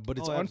 but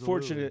it's Oh, absolutely.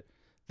 unfortunate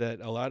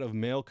that a lot of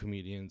male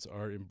comedians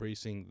are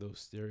embracing those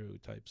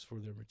stereotypes for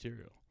their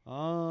material.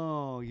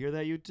 Oh, you hear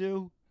that, you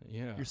two?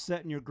 Yeah. You're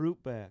setting your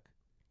group back.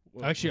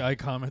 Well, Actually, I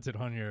commented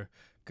on your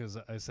because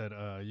I said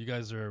you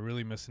guys are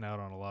really missing out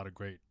on a lot of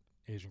great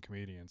Asian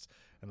comedians,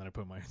 and then I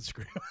put my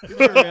Instagram.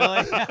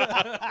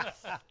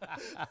 Really?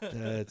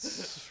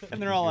 that's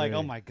And they're all like, great.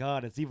 "Oh my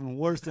god, it's even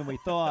worse than we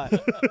thought."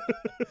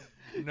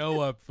 No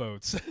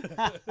upvotes.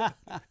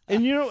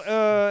 And you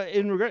know,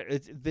 in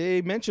regret,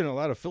 they mention a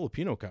lot of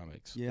Filipino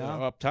comics. Yeah.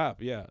 Up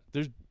top. Yeah,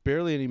 there's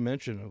barely any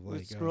mention of like.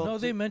 Let's scroll No,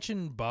 up they to-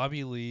 mentioned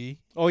Bobby Lee.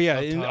 Oh yeah,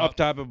 Up top. up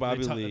top of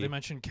Bobby Lee. They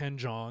mentioned Ken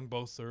Jeong.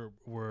 Both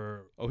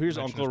were. Oh, here's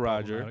mentioned Uncle as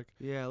Roger. problematic.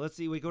 Yeah, let's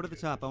see. Wait, go to the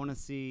top. I want to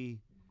see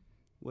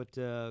what.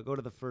 Go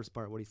to the first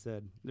part. What he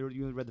said.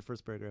 You read the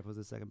first paragraph. What was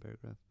the second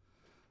paragraph?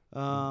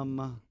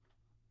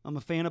 I'm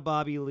a fan of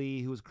Bobby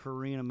Lee, who was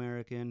Korean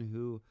American,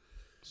 who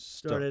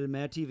started in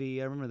Mad TV.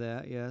 I remember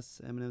that. Yes,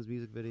 Eminem's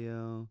music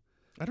video.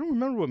 I don't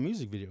remember what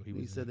music video he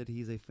He was. said that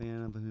he's a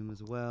fan of him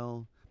as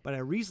well. But I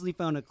recently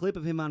found a clip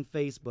of him on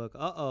Facebook.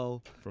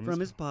 From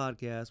his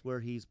podcast where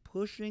he's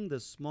pushing the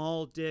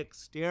small dick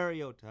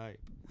stereotype.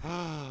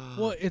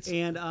 Well, it's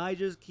And I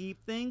just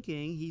keep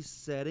thinking he's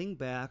setting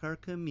back our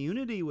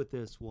community with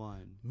this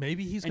one.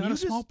 maybe he's And got you a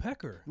small just-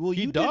 pecker. Well,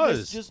 He you did does.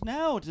 this just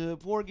now to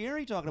poor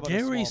Gary talking about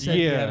Gary a small said dick.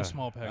 he had a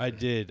small pecker. I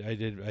did.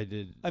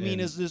 I mean,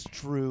 And- is this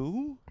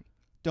true?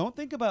 Don't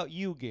think about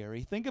you,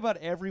 Gary. Think about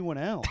everyone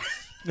else.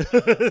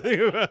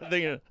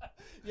 Thinking-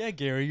 Yeah,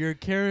 Gary, you're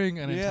carrying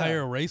an Yeah.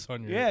 entire race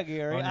on your Yeah,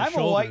 Gary. on your I'm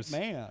a white shoulders.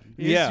 man.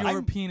 Is Yeah. your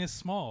I'm- penis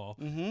small?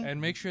 Mhm. And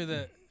make sure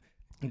that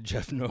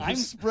Jeff knows. I'm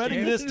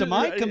spreading this to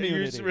my You're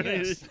community.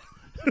 spreading- Yes.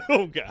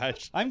 Oh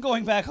gosh. I'm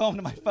going back home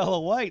to my fellow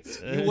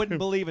whites. You wouldn't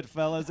believe it,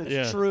 fellas. It's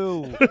Yeah.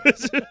 true.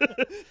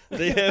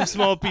 They have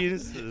small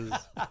penises.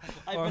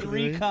 I've been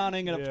really?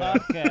 reconning in a Yeah.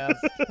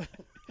 podcast.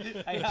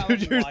 I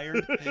was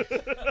wired.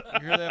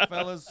 You hear that,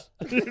 fellas?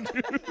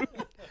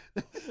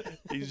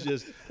 He's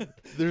just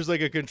there's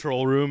like a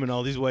control room and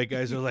all these white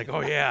guys are like,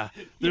 oh yeah.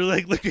 They're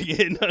like looking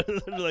in,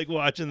 they're like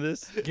watching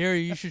this.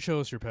 Gary, you should show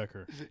us your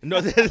pecker. No,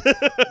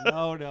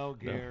 No,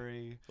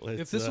 Gary.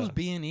 If this was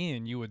B and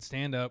Ian, you would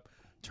stand up,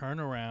 turn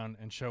around,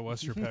 and show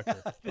us your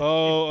pecker.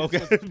 oh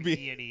okay.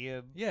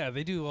 Idiot. Yeah,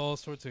 they do all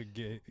sorts of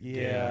gay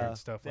Yeah, and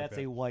stuff that's like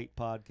that. a white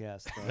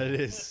podcast. Though. That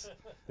is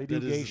They do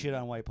that gay is- shit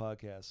on white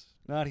podcasts.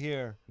 Not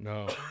here.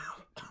 no.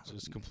 It's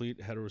just complete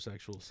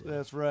heterosexual stuff.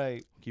 That's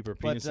right. Keep our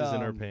But, penises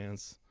in our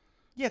pants.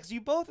 Yeah, because you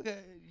both,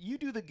 you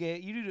do the gay,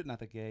 you do not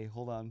the gay.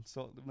 Hold on.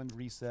 So let me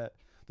reset.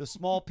 the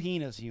small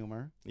penis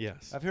humor.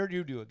 Yes. I've heard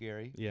you do it,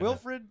 Gary. Yeah.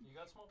 Wilfred? You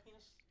got small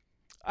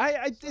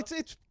penis?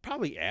 It's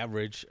probably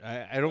average.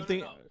 I don't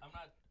think. No.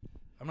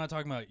 I'm not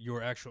talking about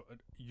your actual.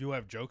 You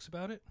have jokes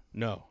about it?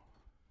 No.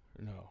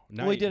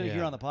 Not, We did it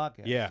here on the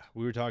podcast. Yeah,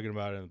 we were talking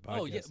about it in the podcast.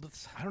 Oh yeah,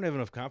 but I don't have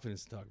enough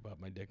confidence to talk about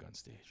my dick on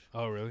stage.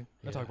 oh really? I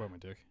Yeah. talk about my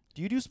dick.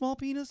 Do you do small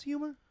penis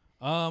humor?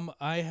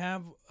 I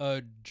have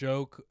a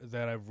joke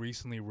that I've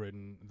recently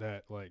written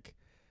that like,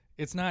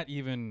 it's not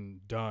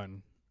even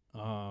done,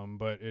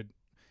 but it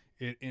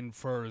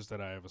infers that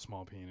I have a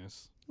small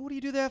penis. What do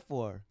you do that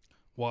for?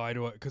 Why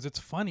do I? Because it's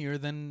funnier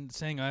than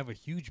saying I have a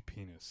huge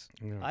penis.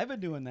 Yeah. I've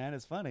been doing that.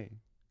 It's funny.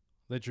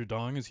 That your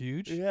dong is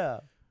huge. Yeah.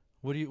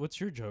 What's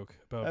your joke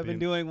about? I've been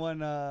being- doing one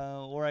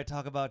where I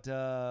talk about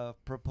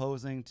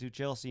proposing to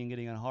Chelsea and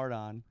getting a hard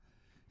on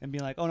and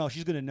being like, oh no,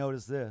 she's going to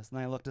notice this. And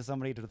then I look to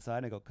somebody to the side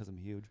and I go, because I'm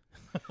huge.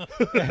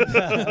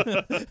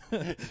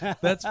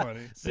 That's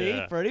funny. See,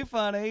 Yeah. pretty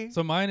funny.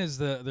 So mine is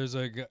there's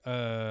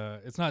a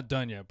it's not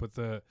done yet, but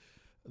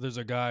there's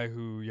a guy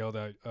who yelled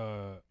at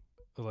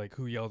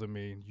who yelled at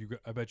me.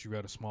 I bet you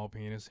got a small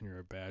penis and you're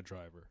a bad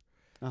driver.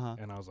 Uh-huh.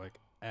 And I was like,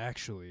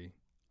 actually,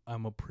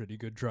 I'm a pretty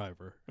good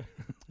driver.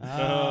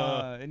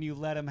 And you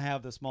let him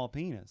have the small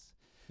penis.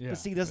 Yeah. But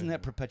see, doesn't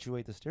that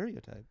perpetuate the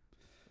stereotype?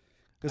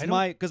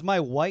 I Because my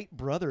white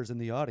brother's in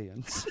the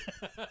audience.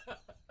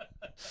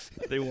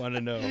 They want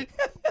to know.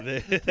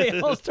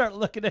 They all start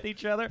looking at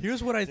each other.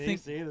 Here's what I See,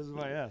 think. this is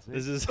my ass.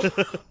 This is.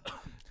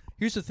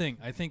 Here's the thing.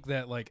 I think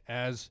that like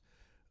as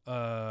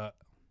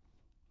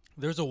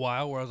there's a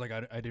while where I was like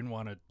I didn't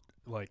want to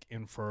like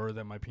infer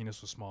that my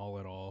penis was small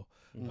at all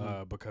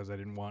because I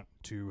didn't want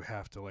to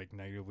have to like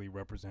negatively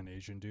represent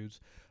Asian dudes.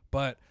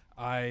 But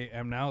I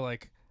am now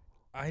like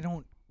I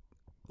don't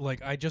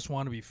like I just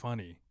want to be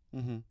funny.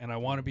 Mm-hmm. And I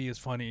want to be as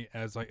funny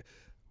as like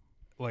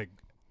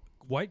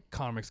white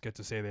comics get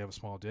to say they have a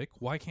small dick.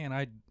 Why can't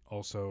I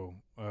also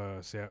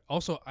say?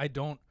 Also, I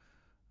don't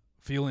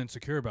feel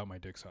insecure about my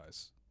dick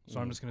size, so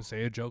I'm just gonna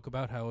say a joke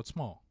about how it's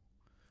small.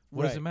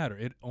 What does it Right. matter?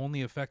 It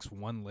only affects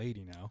one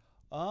lady now.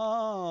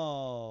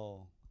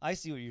 Oh, I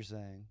see what you're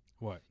saying.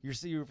 What? You're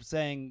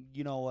saying,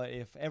 you know what?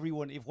 If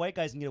white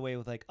guys can get away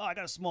with like, oh, I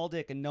got a small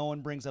dick, and no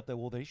one brings up that,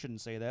 well, they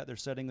shouldn't say that. They're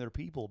setting their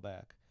people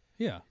back.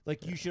 Yeah,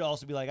 Like you should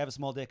also be like, I have a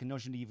small dick, and no one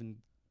should even.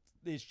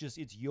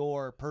 It's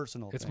your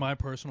personal. it's thing. my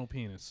personal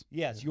penis.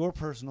 Yeah, it's your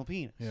personal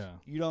penis. Yeah.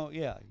 You don't.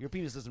 Yeah, your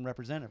penis doesn't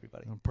represent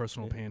everybody.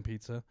 Personal pan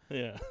pizza.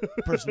 Yeah.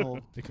 Personal.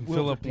 It can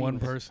fill up Wilfred one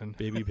penis. person.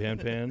 Baby Pan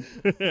Pan.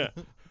 Yeah.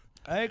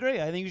 I agree.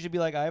 I think you should be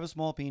like, I have a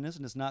small penis,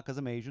 and it's not because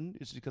I'm Asian.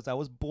 It's because I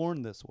was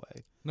born this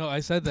way. No, I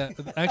said that.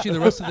 Actually, the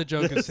rest of the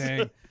joke is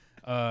saying,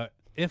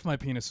 if my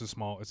penis is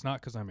small, it's not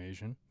because I'm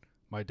Asian.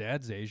 My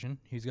dad's Asian.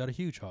 He's got a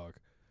huge hog.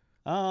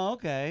 Oh,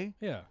 okay.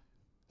 Yeah.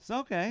 It's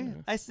okay.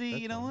 Yeah, I see.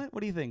 that's You know fine. what? What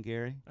do you think,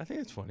 Gary? I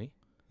think it's funny.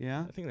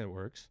 Yeah. I think that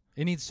works.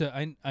 It needs to.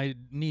 I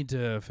need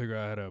to figure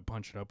out how to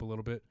punch it up a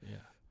little bit. Yeah.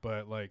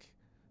 But like,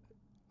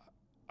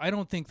 I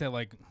don't think that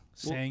like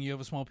saying you have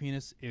a small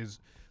penis is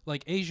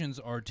like Asians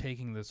are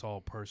taking this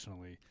all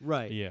personally.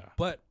 Right. Yeah.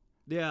 But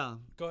Yeah.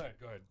 go ahead.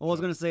 Well, I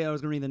was going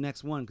to read the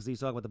next one because he's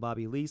talking about the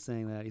Bobby Lee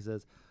saying that. He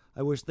says,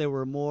 I wish there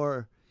were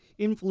more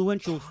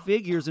influential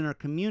figures in our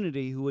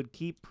community who would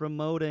keep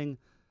promoting.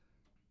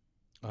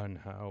 On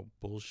how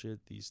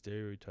bullshit these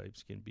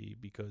stereotypes can be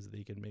because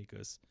they can make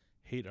us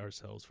hate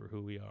ourselves for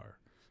who we are.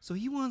 So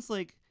he wants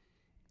like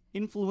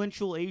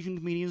influential Asian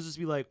comedians to just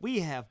be like, we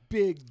have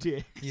big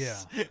dicks. Yeah.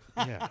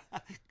 Yeah.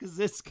 Because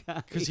this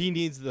guy Because he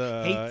needs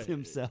the hates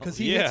himself. Because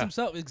he Yeah. hates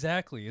himself.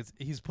 Exactly.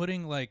 He's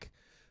putting like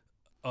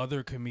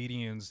other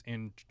comedians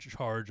in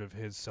charge of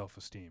his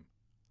self-esteem.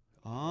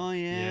 Oh, yeah.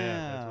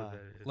 Yeah, that's what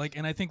that is. Like,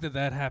 and I think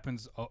that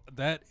happens.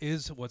 That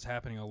is what's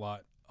happening a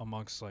lot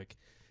amongst like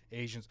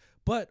Asians.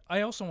 But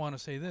I also want to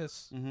say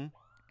this: Mm-hmm.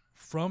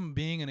 from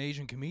being an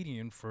Asian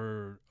comedian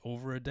for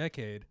over a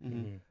decade,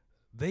 Mm-hmm.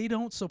 they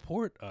don't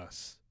support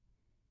us.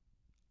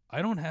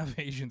 I don't have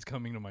Asians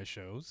coming to my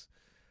shows.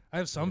 I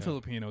have some Yeah.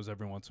 Filipinos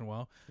every once in a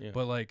while, Yeah.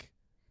 but like,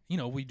 you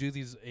know, we do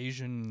these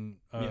Asian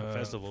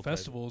festival type.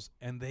 festivals,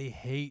 and they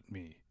hate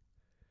me.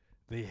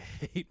 They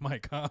hate my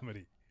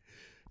comedy.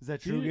 Is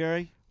that true, You-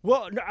 Gary?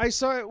 Well, no, I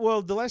saw it.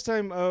 Well, the last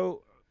time.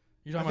 Oh,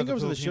 You're I talking think I about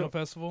was the on the Filipino show.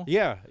 festival?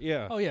 yeah,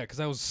 yeah. Oh yeah, because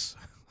I was.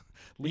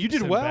 You leaps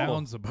did and well.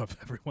 bounds above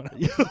everyone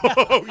else.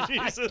 Oh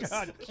Jesus!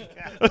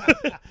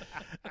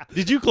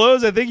 Did you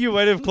close? I think you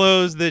might have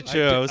closed the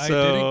show. I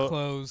so didn't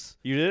close.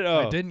 You did.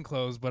 Oh, I didn't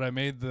close, but I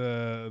made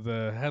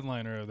the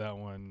headliner of that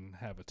one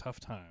have a tough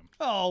time.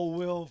 Oh,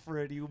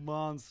 Wilfred, you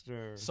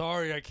monster.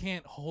 Sorry, I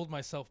can't hold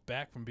myself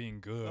back from being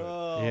good.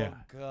 Oh, Yeah.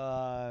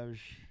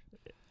 gosh.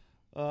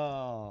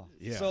 Oh.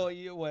 Yeah. So,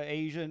 what,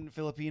 Asian,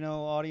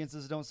 Filipino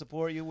audiences don't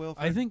support you,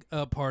 Wilfred? I think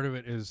part of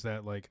it is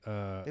that like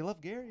They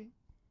love Gary.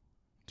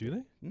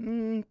 do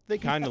they? They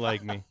kind of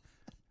like me.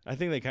 I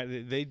think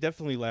they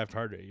definitely laughed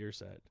hard at your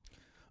set.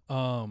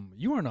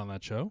 You weren't on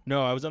that show.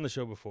 No, I was on the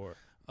show before.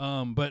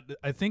 But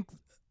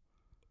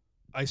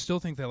I still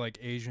think that like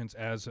Asians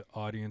as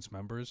audience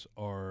members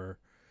are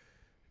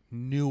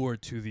newer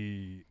to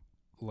the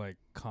like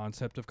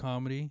concept of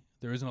comedy.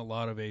 There isn't a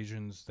lot of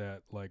Asians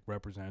that like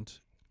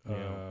represent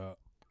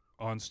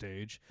on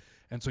stage,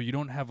 and so you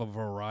don't have a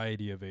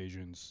variety of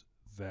Asians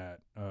that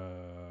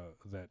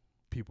that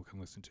people can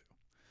listen to.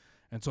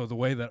 And so the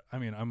way that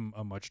I'm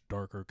a much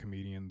darker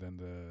comedian than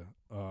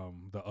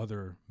the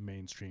other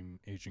mainstream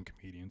Asian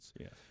comedians.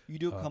 Yeah. You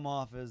do come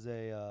off as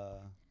a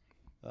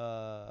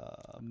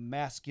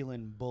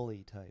masculine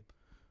bully type.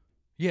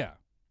 Yeah.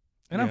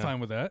 And I'm Yeah. fine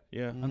with that.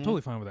 Yeah. I'm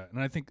totally fine with that.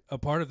 And I think a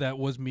part of that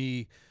was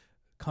me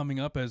coming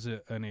up as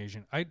an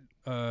Asian.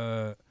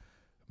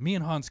 Me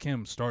and Hans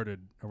Kim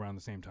started around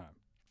the same time.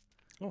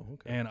 Oh,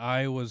 okay. And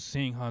I was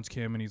seeing Hans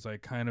Kim, and he's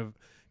like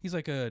he's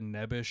like a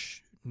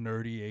nebbish,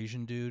 nerdy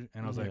Asian dude.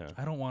 And I was like, Yeah.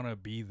 I don't want to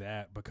be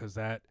that, because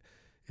that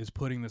is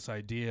putting this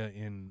idea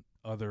in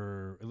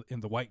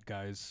the white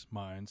guys'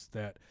 minds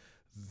that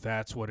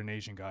that's what an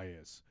Asian guy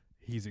is.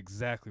 He's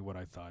exactly what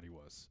I thought he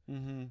was.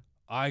 Mm-hmm.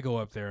 I go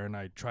up there and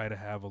I try to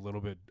have a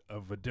little bit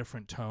of a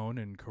different tone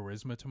and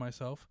charisma to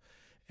myself.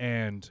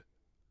 And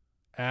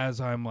as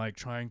I'm like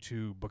trying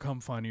to become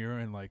funnier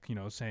and like,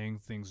 saying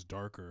things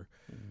darker,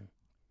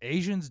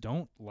 Asians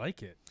don't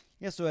like it.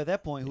 Yeah, so at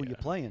that point, who you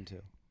playing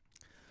to?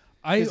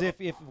 I Because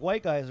if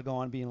white guys are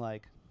going being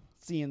like,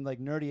 seeing like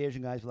nerdy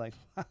Asian guys be like,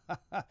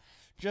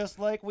 just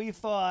like we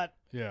thought,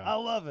 yeah. I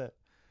love it.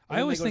 And I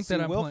then always they go think see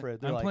that Wilfred,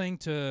 they're I'm like, playing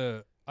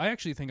to. I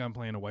actually think I'm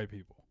playing to white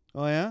people.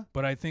 Oh yeah?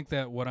 But I think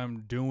that what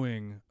I'm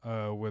doing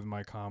with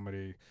my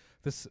comedy,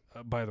 this,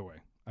 by the way,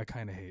 I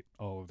kind of hate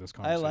all of this I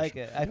conversation. like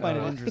it. I find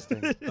it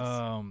interesting.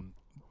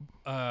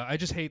 I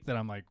just hate that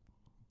I'm like,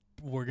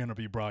 we're gonna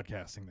be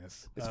broadcasting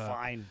this. It's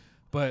fine.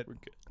 But We're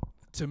good.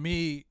 to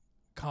me,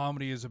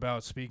 comedy is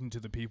about speaking to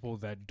the people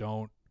that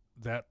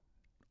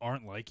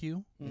aren't like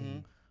you. Mm-hmm.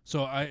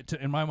 So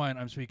in my mind,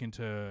 I'm speaking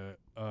to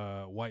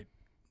white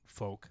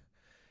folk,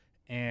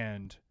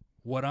 and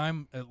what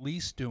I'm at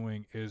least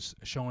doing is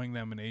showing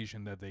them an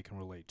Asian that they can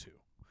relate to.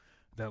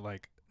 That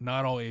like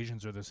not all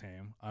Asians are the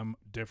same. I'm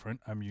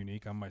different. I'm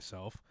unique. I'm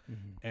myself,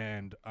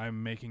 and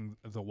I'm making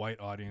the white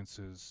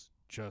audiences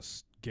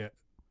just get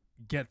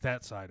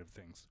that side of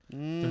things.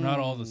 They're not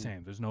all the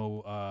same. There's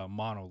no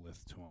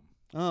monolith to them.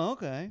 Oh,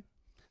 okay.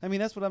 I mean,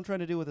 that's what I'm trying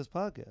to do with this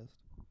podcast.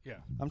 Yeah,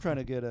 I'm trying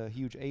to get a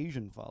huge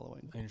Asian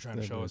following. and you're trying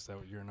to show us that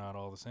you're not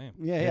all the same.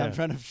 Yeah, Yeah. I'm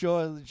trying to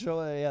show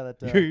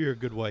that. You're a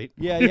good white.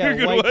 Yeah, You're a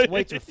good white.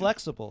 whites are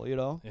flexible.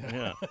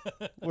 Yeah.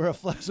 We're a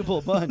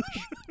flexible bunch.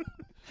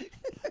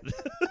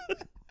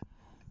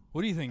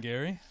 What do you think,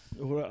 Gary?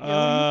 Yeah, what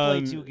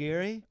do you play to,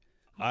 Gary?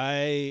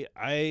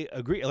 I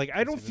agree. Like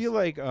I don't feel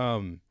like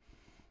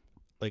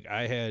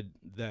I had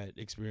that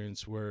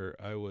experience where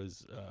I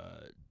was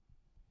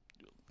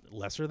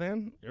lesser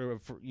than,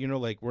 or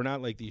like we're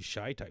not like these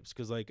shy types,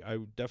 because like I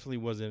definitely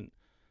wasn't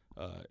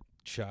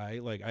shy.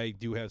 Like I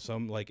do have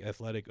some like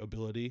athletic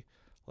ability.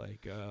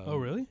 Like Oh,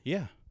 really?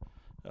 Yeah.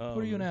 What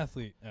are you an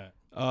athlete at?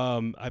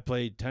 I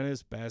played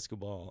tennis,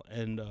 basketball,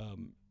 and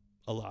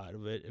a lot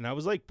of it. And I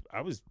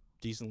was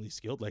decently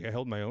skilled. Like I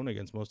held my own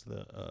against most of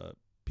the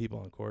people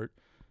on court.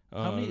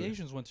 How many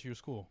Asians went to your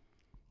school?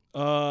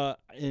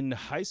 In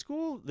high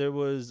school, there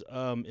was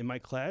in my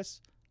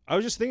class. I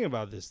was just thinking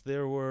about this.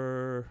 There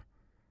were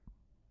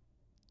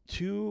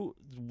two.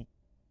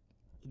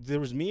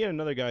 There was me and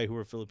another guy who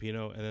were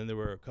Filipino, and then there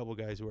were a couple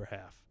guys who were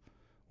half.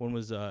 One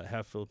was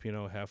half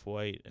Filipino, half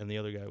white, and the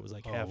other guy was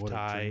like half what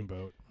Thai. a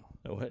dreamboat.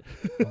 What?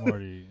 I'm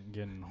already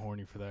getting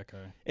horny for that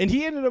guy. And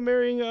he ended up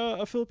marrying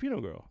a Filipino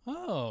girl.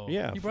 Oh,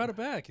 Yeah. He brought it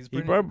back. He's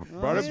He bringing,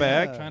 brought it yeah.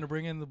 back, trying to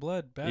bring in the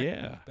blood back.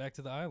 Yeah. Back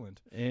to the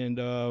island. and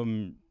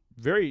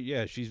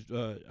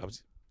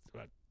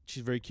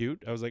she's very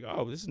cute. I was like,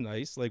 oh, this is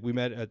nice. Like we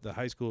met at the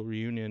high school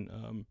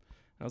reunion.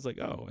 I was like,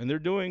 oh, and they're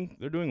doing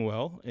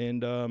well.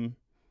 And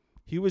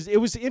it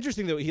was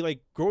interesting though. He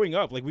like growing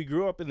up, like we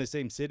grew up in the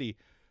same city,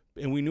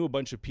 and we knew a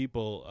bunch of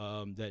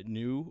people that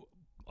knew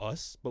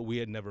us, but we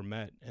had never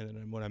met. And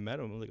then when I met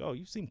him, I was like, oh,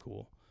 you seem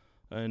cool.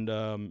 And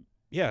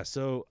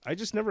so I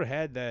just never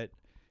had that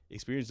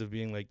experience of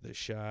being like the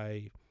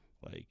shy,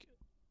 like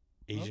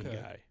Asian Okay.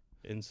 guy.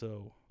 And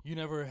so You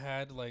never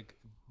had like,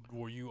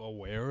 were you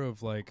aware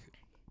of like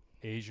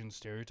Asian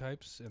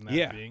stereotypes and that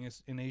Yeah. being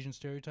an Asian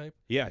stereotype?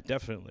 yeah,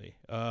 definitely.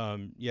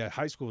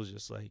 High school was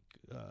just like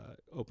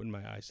opened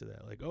my eyes to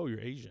that. Like, oh, you're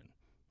Asian.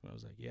 And I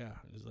was like, yeah.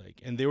 It was like,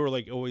 and they were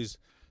like always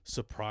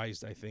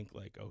surprised. I think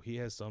like, oh, he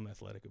has some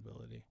athletic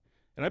ability.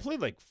 And I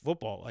played like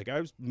football. Like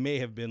may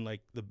have been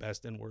like the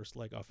best and worst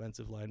like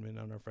offensive lineman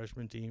on our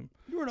freshman team.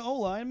 You were an O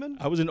lineman?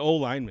 I was an O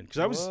lineman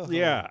because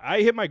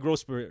I hit my growth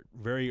spurt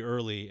very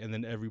early, and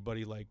then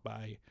everybody like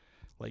by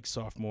like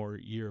sophomore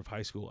year of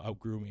high school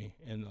outgrew me,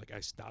 and like I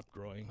stopped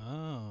growing.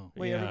 Oh.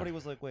 Wait, Yeah. everybody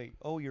was like, wait,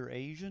 oh, you're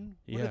Asian?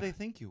 What Yeah. did they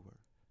think you were?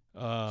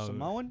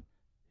 Samoan?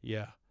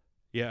 Yeah.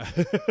 Yeah,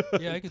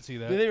 I could see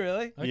that. Did they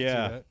really? I could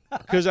Yeah. see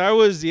that. Because I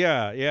was,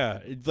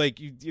 It's like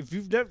if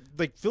you've never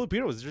like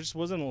Filipinos, there just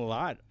wasn't a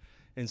lot,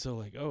 and so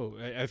like, oh,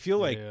 I feel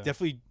like Yeah.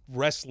 definitely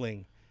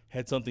wrestling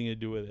had something to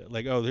do with it.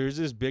 Like, oh, there's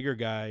this bigger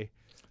guy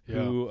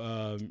Yeah.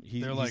 who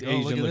he's They're like, he's oh,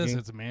 Asian look at this. looking.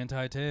 It's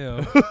Manti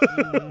Teo.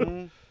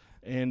 Mhm.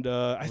 And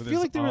I With feel his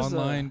like there was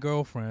online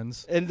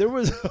girlfriends. and there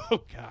was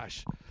oh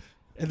gosh,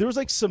 and there was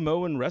like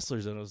Samoan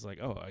wrestlers, and I was like,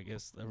 oh, I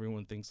guess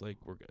everyone thinks like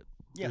we're good.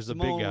 Yeah, There's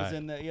Samoa a big was guy.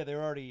 in the, yeah,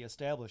 they're already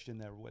established in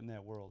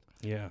that world.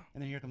 Yeah.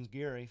 And then here comes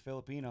Gary,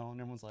 Filipino, and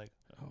everyone's like,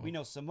 Oh, we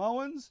know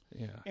Samoans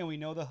Yeah. and we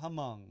know the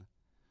Hmong.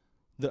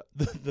 The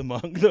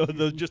Hmong,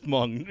 the just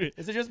Hmong.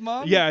 Is it just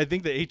Hmong? Yeah, I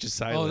think the H is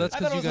silent. Oh, that's I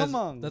because thought you it was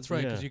guys. Hmong. That's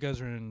right, because Yeah. you guys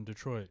are in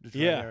Detroit.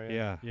 Detroit yeah,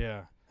 area.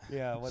 yeah, Yeah.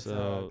 Yeah, what's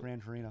So- Gran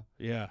Torino?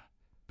 yeah.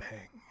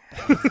 Bang.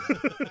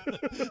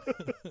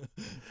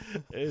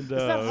 And Is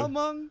that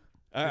Hmong?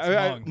 It's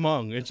Hmong.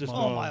 Hmong. It's just Oh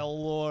Hmong. my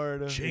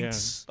lord.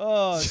 Jinx.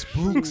 Oh,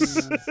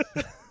 Spooks.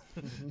 jeez.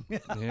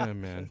 Yeah,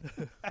 man.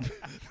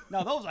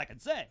 Now those I can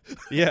say.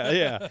 Yeah,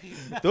 yeah.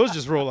 Those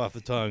just roll off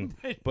the tongue.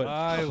 But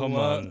I Hmong.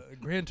 love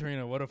Gran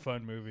Torino. What a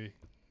fun movie.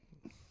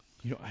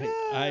 You know,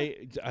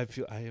 I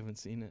feel I haven't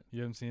seen it.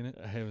 You haven't seen it?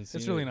 I haven't seen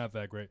it. It's really not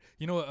that great.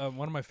 You know,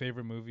 one of my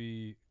favorite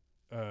movie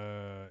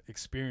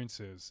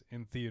experiences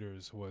in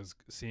theaters was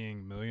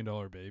seeing $1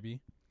 Million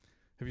Baby.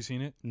 Have you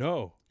seen it?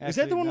 No. Is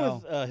that the Actually, one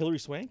no. with Hillary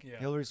Swank? Yeah.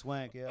 Hillary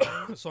Swank, yeah.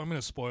 So I'm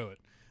gonna spoil it.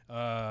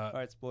 All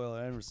right, spoiler.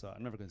 I never saw it.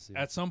 I'm never going to see it.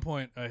 At some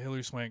point,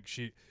 Hillary Swank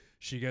she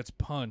gets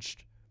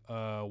punched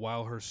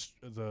while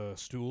the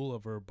stool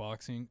of her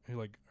boxing,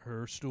 like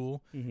her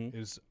stool, Mm-hmm.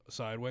 is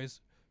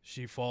sideways.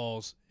 She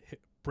falls,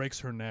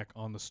 breaks her neck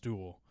on the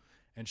stool,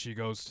 and she's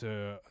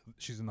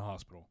in the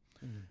hospital.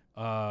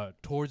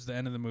 Towards the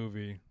end of the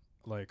movie,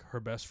 like her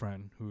best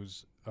friend,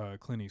 who's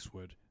Clint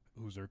Eastwood,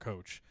 who's her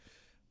coach,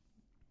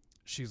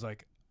 she's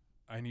like,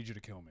 "I need you to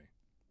kill me."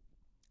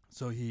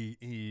 So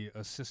he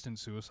assistant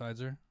suicides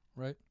her,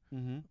 right?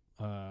 Mm-hmm.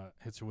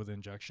 Hits her with an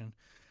injection,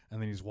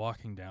 and then he's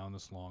walking down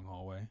this long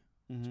hallway.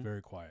 It's Mm-hmm.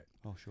 very quiet.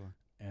 Oh, sure.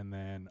 And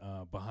then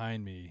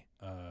behind me,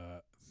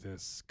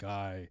 this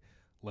guy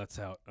lets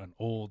out an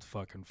old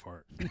fucking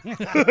fart.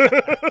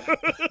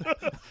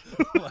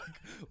 Like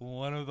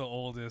one of the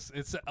oldest.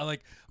 It's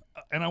like,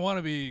 and I want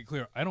to be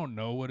clear. I don't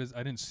know I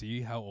didn't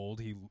see how old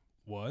he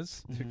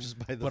was, Just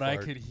by the but I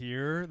fart. could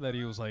hear that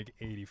he was like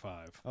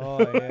 85.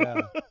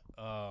 Oh,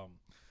 yeah.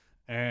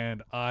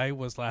 And I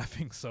was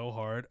laughing so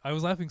hard. I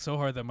was laughing so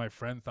hard that my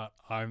friend thought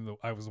I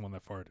was the one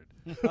that farted.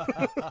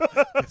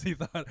 'Cause he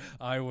thought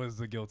I was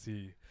the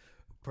guilty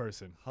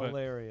person. But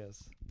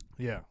Hilarious.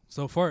 yeah,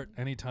 so fart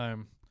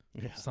anytime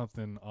Yeah.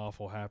 something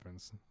awful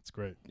happens. It's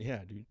great.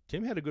 Yeah, dude.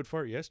 Tim had a good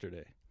fart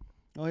yesterday.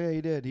 Oh, yeah,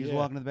 he did. He was Yeah.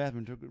 walking to the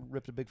bathroom,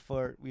 ripped a big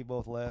fart. We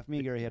both laughed. Me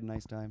and Gary had a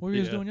nice time. What were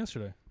you guys Yeah. doing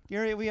yesterday?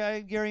 Gary, we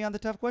had Gary on the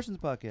Tough Questions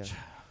podcast.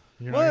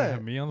 You're not gonna What?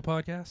 have me on the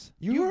podcast?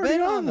 You You've were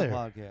been already on the there.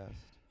 podcast.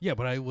 Yeah,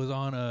 but I was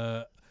on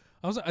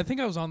I think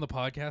I was on the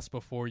podcast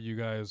before you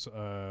guys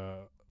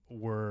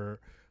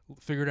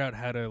figured out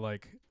how to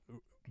like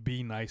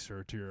be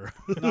nicer to your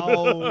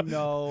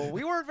No.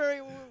 We weren't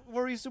very.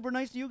 Were we super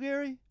nice to you,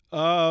 Gary?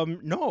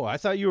 No, I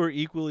thought you were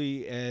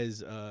equally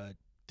as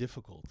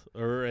difficult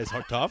or as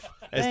tough,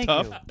 Thank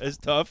you. as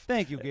tough.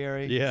 Thank you,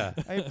 Gary. Yeah,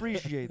 I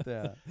appreciate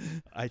that.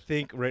 I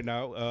think right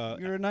now,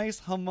 You're a nice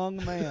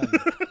Hmong man.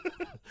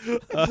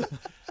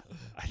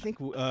 I think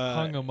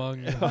hung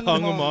among you.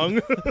 hung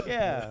among.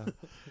 Yeah.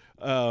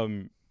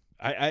 I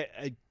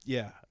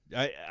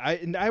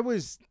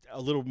was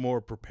a little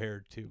more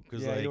prepared too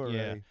because Yeah, you were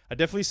yeah, ready. I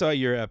definitely saw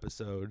your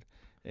episode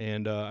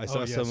and I saw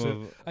yeah, some so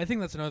of I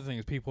think that's another thing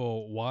is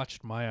people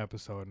watched my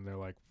episode and they're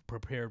like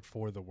prepared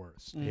for the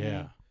worst.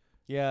 yeah.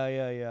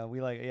 Yeah.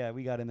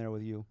 We got in there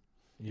with you.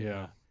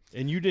 Yeah.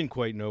 And you didn't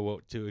quite know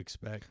what to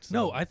expect. So.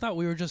 No, I thought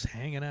we were just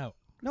hanging out.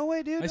 No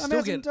way, dude. I I'm still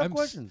asking get- tough I'm s-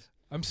 questions.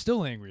 I'm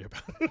still angry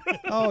about it.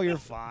 Oh, you're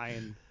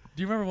fine.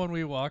 Do you remember when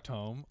we walked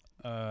home?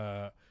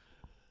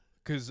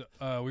 Because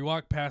we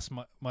walked past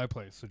my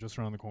place, so just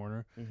around the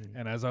corner. Mhm.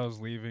 And as I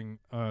was leaving,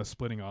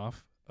 splitting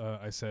off,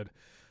 I said,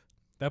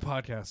 that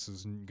podcast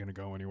isn't going to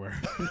go anywhere.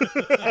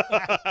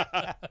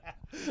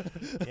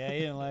 Yeah, he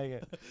didn't like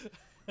it.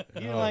 He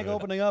didn't Oh, like man.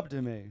 opening up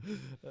to me.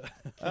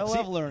 I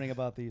love learning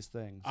about these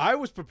things. I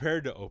was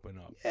prepared to open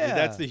up. Yeah.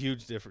 That's the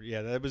huge difference.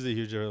 Yeah, that was the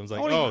huge difference. I was like,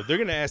 I wanna- oh, they're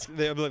gonna ask.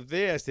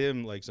 They asked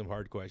him like some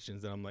hard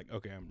questions, and I'm like,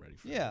 okay, I'm ready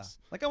for Yeah. this.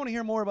 Like, I want to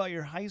hear more about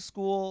your high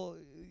school,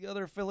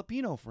 other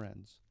Filipino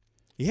friends.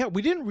 Yeah,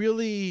 we didn't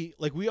really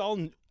like. We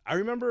all. I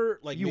remember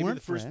like You maybe weren't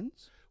the first.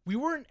 friends? We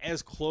weren't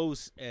as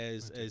close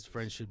as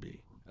friends should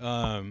be.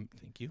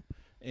 Thank you.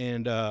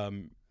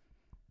 And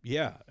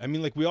yeah, I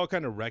mean, like we all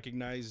kind of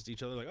recognized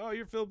each other. Like, oh,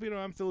 you're Filipino,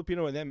 I'm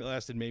Filipino, and that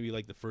lasted maybe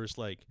like the first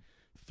like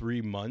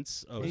 3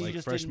 months of Yeah, you like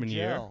just freshman didn't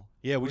year. gel.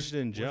 Yeah, we just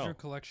didn't Where's gel. your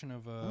collection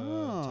of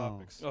Oh.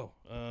 topics? Oh,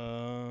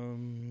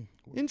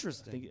 I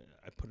Interesting. think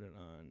I put it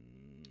on.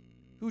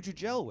 Who'd you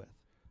gel with?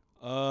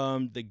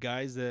 The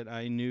guys that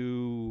I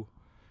knew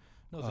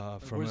No,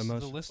 from where's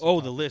MS. the list of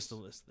Oh, the topics?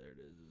 list. There it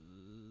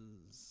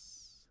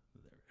is.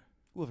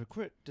 Well, if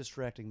quit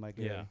distracting my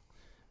Gary.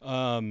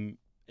 Yeah.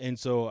 And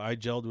so I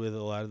gelled with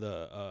a lot of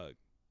the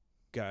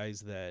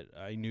guys that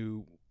I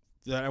knew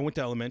that I went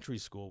to elementary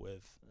school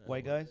with.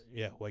 White guys?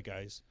 Yeah, white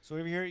guys. So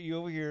you're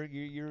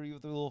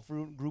with a little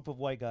group of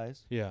white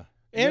guys. Yeah.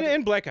 You And have-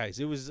 and black guys.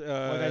 It was White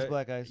guys,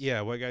 black guys.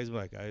 Yeah, white guys,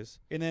 black guys.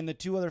 And then the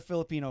two other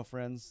Filipino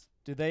friends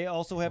Did they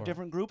also have Or-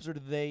 different groups, or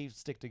did they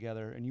stick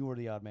together and you were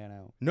the odd man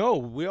out? No,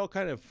 we all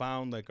kind of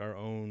found like our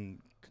own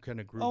kind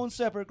of group. Own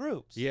separate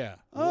groups. Yeah.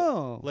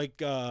 Oh. Like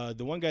the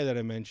one guy that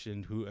I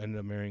mentioned who ended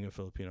up marrying a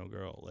Filipino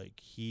girl, like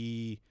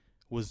he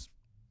was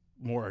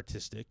more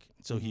artistic.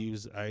 So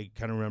I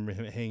kind of remember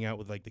him hanging out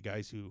with like the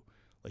guys who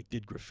like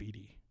did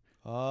graffiti.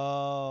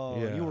 Oh,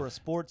 Yeah. you were a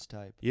sports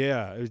type.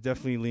 Yeah, it was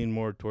definitely leaned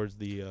more towards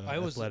the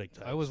athletic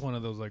type. I was one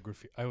of those like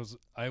I was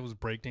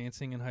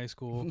breakdancing in high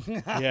school.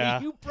 Yeah.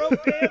 You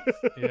broke dance?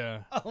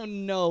 Yeah, Oh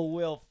no,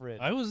 Wilfred.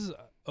 I was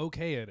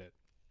okay at it.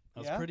 I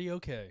was Yeah? pretty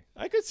okay.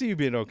 I could see you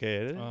being okay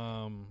at it.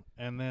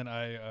 And then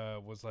I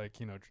was like,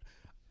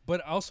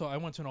 but also I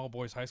went to an all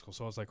boys high school,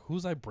 so I was like,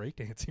 who's I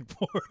breakdancing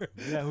for?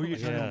 Yeah, who are you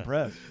trying to Yeah.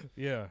 impress?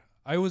 Yeah,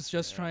 I was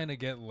just trying to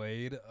get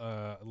laid,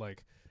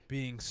 like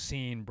being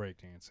seen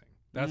breakdancing.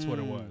 That's what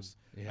it was.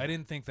 Yeah. I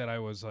didn't think that I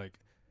was like,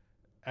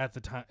 at the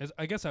time.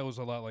 I guess I was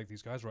a lot like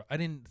these guys were. I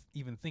didn't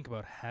even think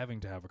about having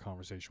to have a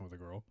conversation with a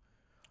girl.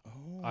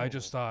 Oh. I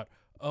just thought,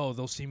 oh,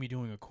 they'll see me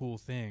doing a cool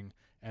thing,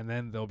 and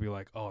then they'll be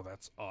like, oh,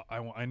 that's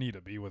I need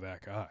to be with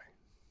that guy.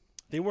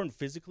 They weren't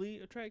physically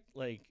attracted.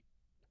 Like,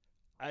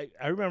 I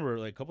remember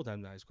like a couple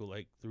times in high school,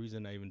 like the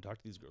reason I even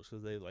talked to these girls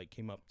because they like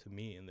came up to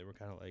me and they were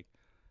kind of like,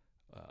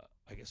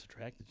 I guess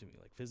attracted to me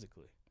like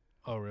physically.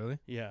 Oh, really?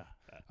 Yeah.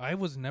 I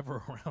was never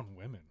around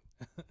women.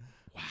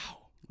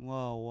 Wow.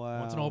 Whoa, wow.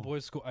 Once an all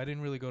boys school, I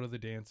didn't really go to the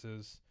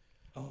dances.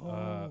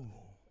 Oh.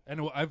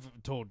 And I've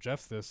told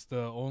Jeff this.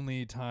 The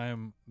only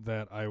time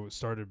that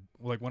started,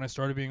 like when I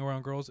started being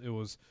around girls, it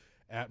was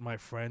at my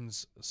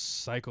friends'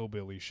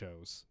 psychobilly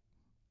shows.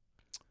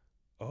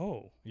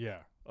 Oh. Yeah.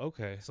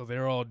 Okay. So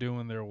they're all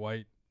doing their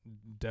white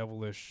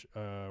devilish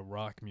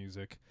rock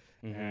music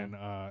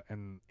Mhm.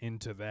 and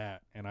into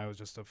that, and I was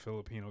just a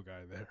Filipino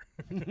guy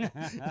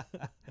there.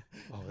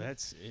 Oh,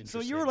 that's interesting. So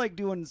you were like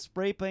doing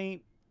spray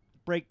paint,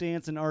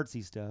 breakdance, and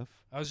artsy stuff.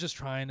 I was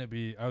trying to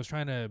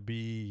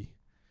be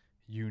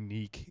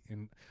unique,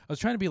 and I was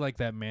trying to be like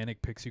that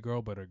manic pixie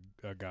girl, but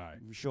a guy.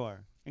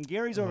 Sure. And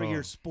Gary's over Oh.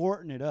 here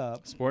sporting it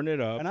up, sporting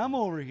it up. and I'm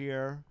over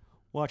here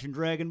watching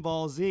Dragon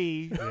Ball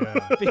Z,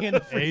 Yeah. being a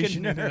freaking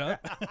Asian it nerd.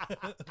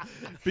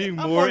 up. being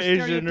I'm more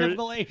Asian.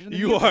 stereotypical Asian than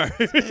You are.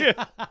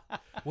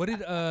 What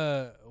did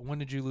when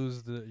did you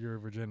lose your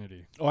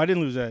virginity? Oh, I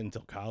didn't lose that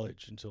until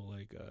college, until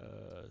like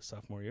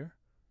sophomore year.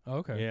 Oh,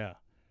 okay. Yeah.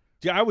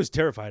 Yeah, I was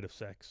terrified of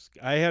sex.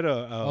 I had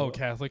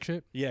Catholic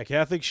shit. yeah,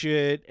 Catholic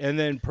shit, and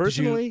then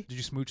personally, did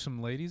you smooch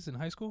some ladies in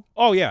high school?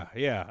 oh yeah.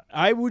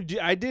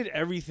 I did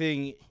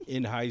everything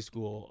in high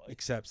school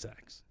except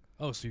sex.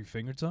 Oh, so you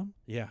fingered some?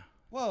 Yeah,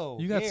 Whoa,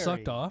 You got Gary.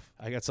 sucked off?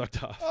 I got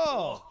sucked off.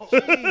 Oh,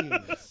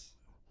 jeez.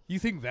 You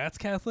think that's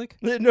Catholic?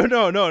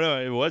 No,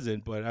 it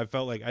wasn't. But I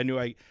felt like I knew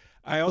I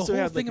also the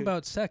whole had thing like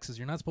about sex is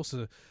you're not supposed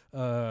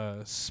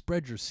to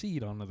spread your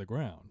seed onto the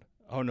ground.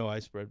 oh no, I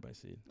spread my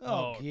seed.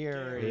 Oh, Oh,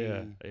 Gary.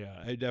 Yeah,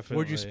 I definitely.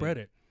 Where'd you spread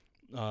it?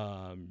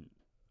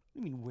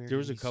 You mean where? There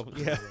was did a you couple.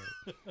 spread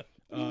Yeah. it?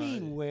 What do you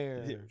mean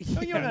where? yeah,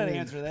 Oh, you don't know how to I mean-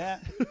 answer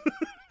that.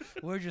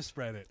 Where'd you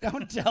spread it?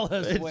 Don't tell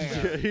us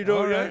where. You know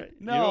All what? right.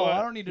 You No, know what?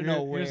 I don't need to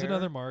know where. Here's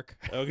another mark.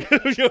 Okay.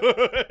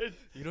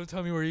 You don't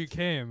tell me where you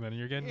came, then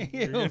you're getting,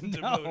 you're Ew, getting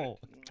demoted.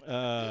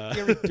 no.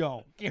 Gary,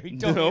 Gary,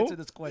 don't No? answer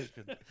this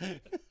question.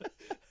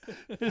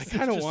 I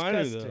kind of want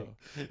to though.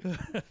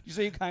 You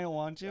say you kind of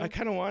want to? I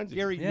kind of wanted to.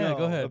 Gary, Yeah, no.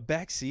 go ahead. A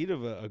back seat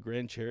of a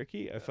Grand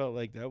Cherokee. I felt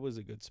like that was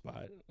a good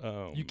spot.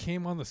 You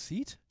came on the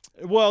seat?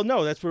 Well,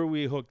 no, that's where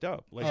we hooked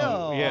up. Like,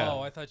 Oh. yeah. Oh,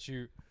 I thought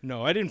you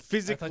No, I didn't I thought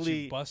physically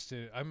you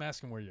busted. I'm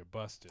asking where you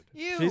busted.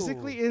 Ew.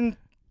 physically in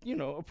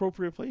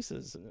appropriate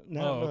places.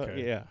 Not, Oh,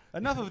 okay. yeah.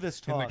 Enough of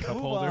this In the talk. cup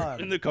Move holder.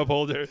 on. In the cup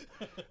holder,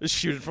 just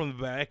shoot it from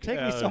the back. Take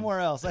me somewhere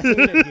else. I hate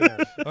it here.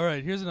 All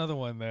right, here's another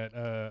one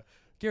that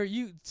Gary,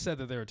 you said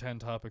that there were 10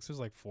 topics. There's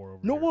like 4 over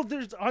No, here. well,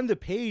 there's on the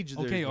page.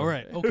 Okay, there's all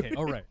right.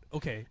 one.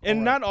 Okay. And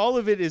all not all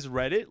of it is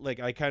Reddit. Like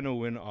I kind of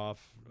went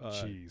off. right.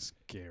 Jeez,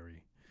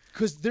 Gary.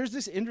 Because there's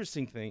this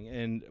interesting thing,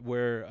 and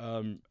where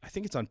I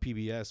think it's on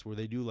PBS where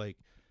they do like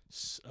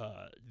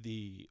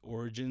the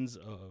origins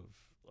of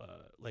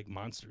like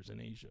monsters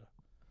in Asia.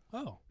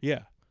 Oh.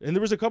 Yeah, and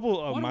there was a couple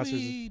of Why don't monsters.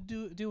 we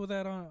deal with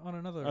that on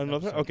another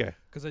Another episode? okay.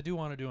 Because I do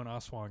want to do an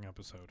Aswang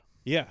episode.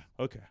 Yeah.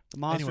 Okay. The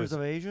Monsters Anyways.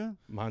 of Asia.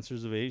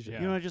 Monsters of Asia.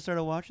 Yeah. You know, I just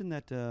started watching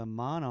that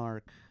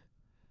Monarch,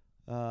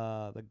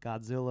 the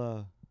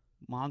Godzilla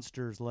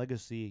Monsters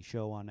Legacy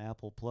show on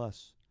Apple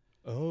Plus.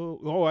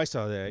 Oh, I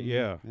saw that.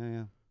 Yeah,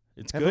 Yeah.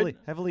 it's Heavily,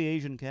 good. heavily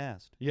Asian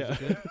cast. Yeah.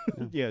 good?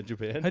 Yeah,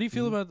 Japan. How do you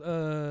feel about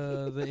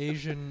the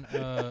Asian?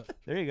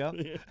 There you go.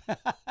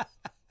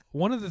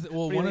 One of the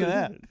What do you think of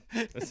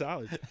that? That's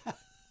solid.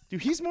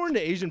 Dude, he's more into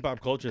Asian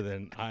pop culture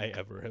than I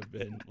ever have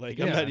been. Like,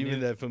 I'm Yeah, not I even mean-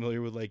 that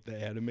familiar with like the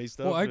anime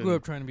stuff. well, I grew and-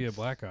 up trying to be a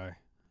black guy.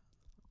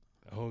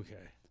 Okay.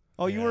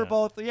 Oh, you were Yeah.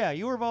 both. Yeah,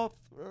 you were both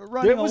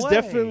running It was away.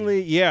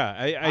 definitely, yeah.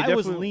 I I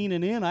was definitely,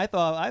 leaning in. I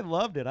thought I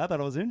loved it. I thought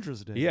it was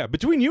interesting. Yeah,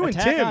 between you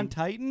Attack and Tim. on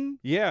Titan.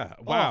 Yeah.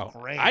 Wow.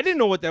 great. I didn't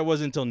know what that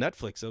was until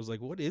Netflix. I was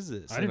like, what is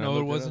this? I didn't And know it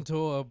looked was up.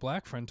 until a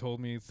black friend told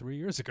me 3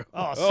 years ago.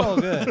 Oh, so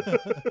good.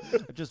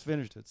 I just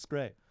finished it. It's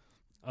great.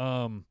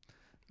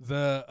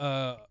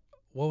 The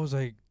what was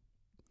I?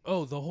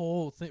 Oh, the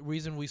whole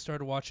reason we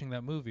started watching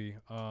that movie.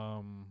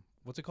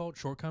 What's it called?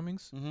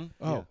 Shortcomings. Mm-hmm.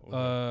 Oh,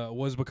 okay.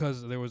 Was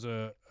because there was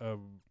a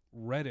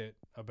Reddit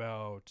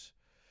about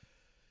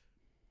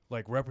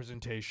like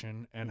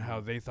representation and how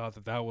they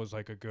thought that was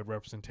like a good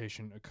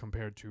representation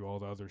compared to all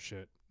the other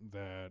shit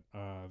that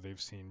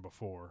they've seen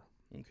before.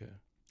 Okay.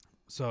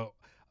 So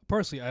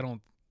personally,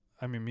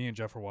 I mean, me and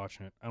Jeff were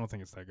watching it. I don't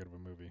think it's that good of a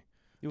movie.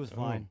 It was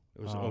fine.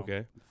 It was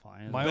okay.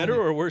 Fine. only- Better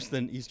or worse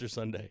than Easter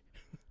Sunday?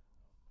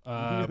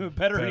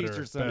 Better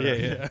Easter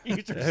Sunday. Yeah.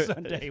 Easter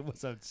Sunday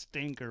was a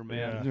stinker,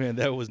 man. Yeah. Man,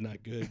 that was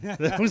not good.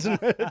 That was not.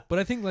 But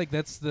I think like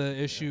that's the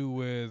issue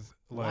with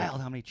like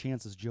Wild how many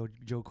chances Joe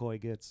Coy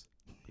gets.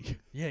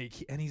 yeah,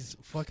 and he's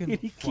fucking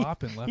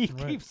flopping left He and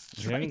right, keeps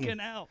striking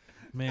out.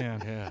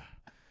 man. Yeah.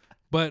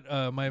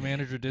 But my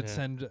manager did Yeah.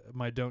 send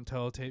my Don't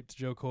Tell tape to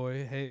Joe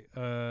Coy. Hey,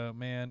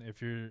 man,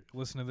 if you're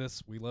listening to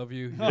this, we love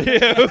you.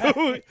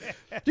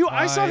 Dude,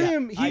 I saw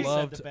him. I He said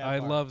loved the bad I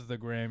part. loved the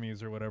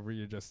Grammys or whatever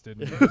you just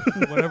did.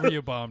 Whatever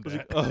you bombed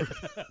at. Oh.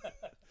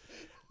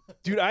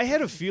 Dude, I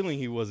had a feeling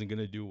he wasn't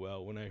gonna do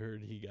well when I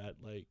heard he got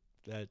like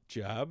that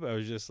job. I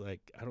was just like,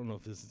 I don't know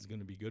if this is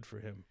gonna be good for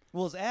him.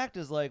 Well, his act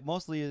is like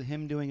mostly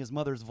him doing his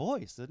mother's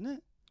voice, isn't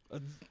it?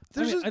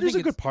 There's I a think good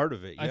it's- part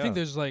of it. I think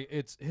there's like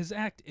it's his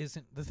act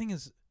isn't the thing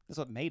is That's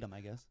what made him,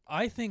 I guess.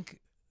 I think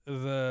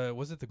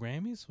was it the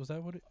Grammys? Was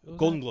that what it was?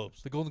 Golden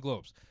Globes. The Golden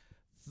Globes.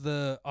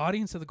 The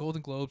audience of the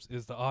Golden Globes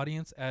is the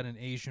audience at an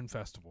Asian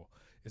festival.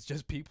 It's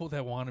just people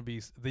that want to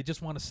be. They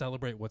just want to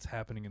celebrate what's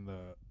happening in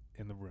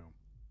the room.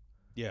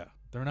 Yeah.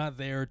 They're not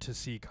there to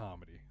see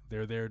comedy.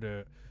 They're there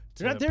to.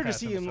 They're not there to pat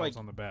see him, themselves like-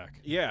 on the back.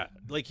 Yeah,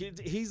 like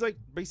he's like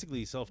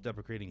basically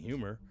self-deprecating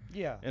humor,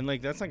 Yeah. and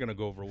like that's not gonna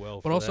go over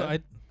well. But for also,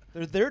 that.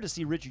 They're there to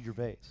see Richie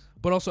Gervais.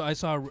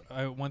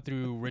 I went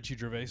through Richie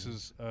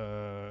Gervais's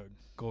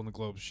Golden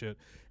Globes shit,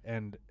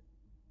 and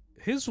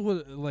his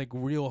was like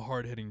real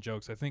hard hitting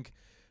jokes. I think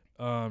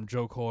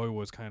Joe Coy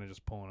was kind of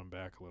just pulling him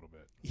back a little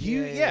bit.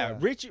 Yeah.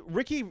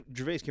 Ricky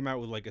Gervais came out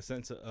with like a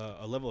sense of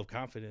a level of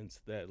confidence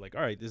that like,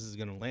 all right, this is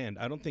gonna land.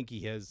 I don't think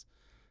he has.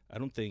 I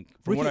don't think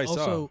from what I Ricky saw.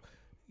 also,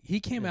 he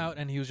came out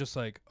and he was just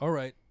like, all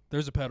right,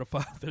 there's a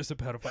pedophile. There's a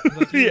pedophile.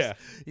 Like,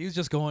 he was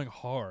just going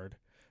hard.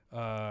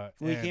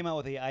 When he came out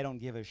with the "I don't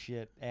give a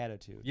shit"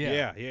 attitude.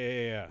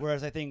 Yeah.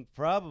 Whereas I think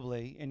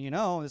probably, and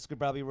this could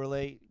probably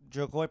relate.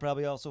 Joe Coy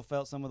probably also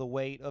felt some of the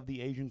weight of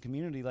the Asian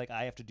community, like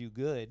I have to do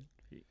good,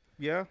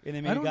 Yeah. and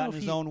then I maybe don't got know in if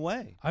his he- own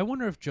way. I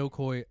wonder if Joe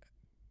Coy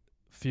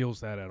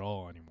feels that at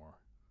all anymore.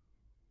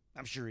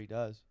 I'm sure he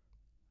does.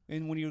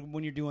 And when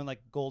you're doing like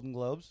Golden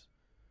Globes,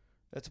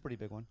 that's a pretty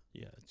big one.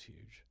 Yeah, it's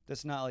huge.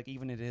 That's not like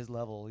even at his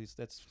level,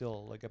 that's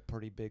still like a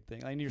pretty big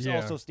thing. And you're Yeah.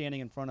 also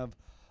standing in front of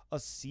a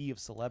sea of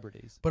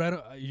celebrities But I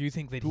don't. You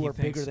think that who he are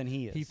thinks bigger than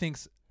he is. he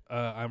thinks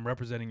I'm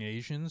representing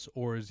Asians,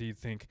 or does he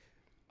think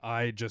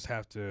I just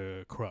have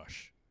to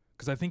crush?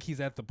 Because I think he's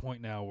at the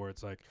point now where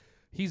it's like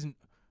he's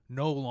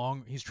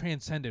he's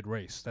transcended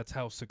race. That's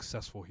how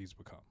successful he's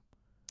become.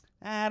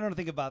 I don't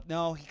think about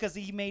because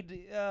he made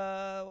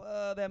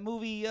that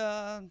movie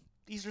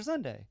Easter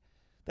Sunday.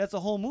 That's a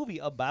whole movie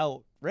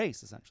about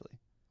race, essentially.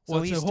 So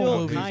Well, it's he's a whole still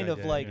movie. kind of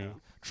Yeah, like yeah.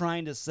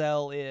 trying to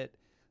sell it,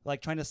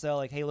 like trying to sell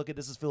like, hey, look at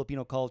this is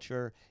Filipino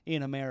culture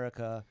in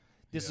America.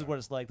 This is Yeah. what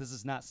it's like. This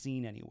is not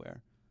seen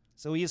anywhere.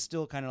 So he is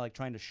still kind of like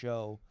trying to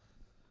show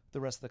the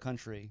rest of the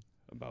country.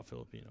 About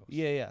Filipinos.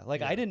 Yeah.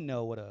 Like Yeah. I didn't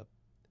know what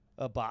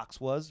a box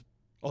was,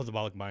 Oh, the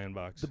Balak Mayan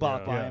box. the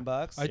Balak yeah. Mayan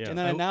box. I- And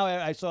then now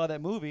I saw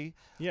that movie.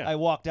 Yeah. I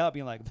walked out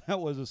being like, that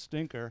was a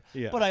stinker.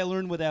 Yeah. But I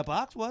learned what that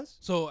box was.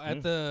 So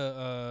at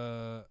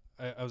the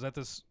I was at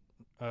this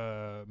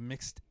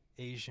mixed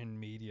Asian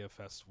media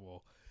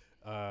festival,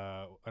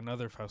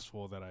 another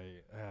festival that I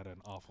had an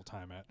awful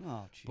time at.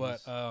 Oh, jeez.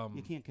 But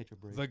you can't catch a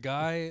break. the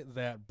guy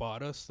that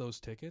bought us those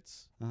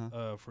tickets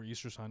Uh-huh. for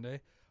Easter Sunday,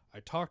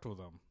 I talked with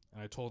him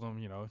and I told him,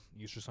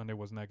 Easter Sunday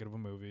wasn't that good of a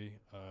movie,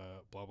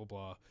 blah blah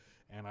blah,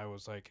 and I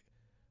was like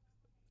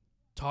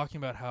talking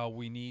about how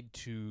we need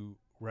to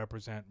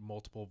represent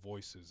multiple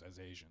voices as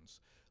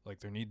Asians. Like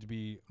there need to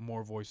be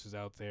more voices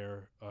out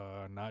there,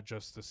 not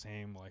just the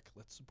same. Like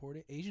let's support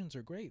it. Asians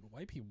are great.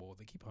 White people,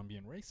 they keep on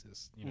being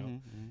racist.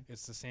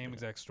 It's the same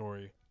exact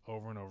story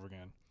over and over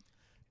again,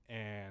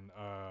 and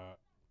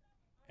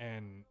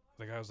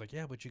the guy was like,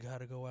 yeah, but you got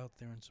to go out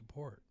there and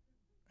support.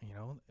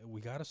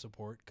 We got to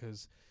support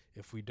because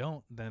if we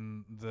don't,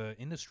 then the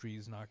industry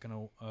is not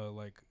gonna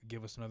like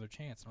give us another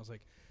chance. And I was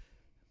like,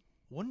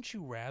 wouldn't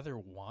you rather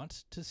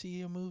want to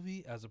see a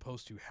movie as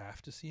opposed to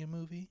have to see a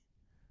movie?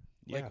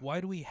 Yeah. Like,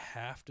 why do we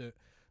have to?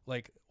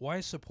 Like, why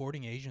is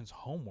supporting Asians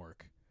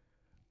homework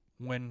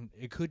when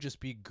it could just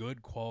be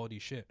good quality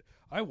shit?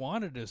 I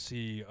wanted to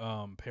see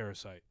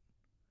Parasite.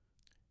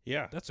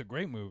 Yeah. That's a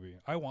great movie.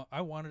 I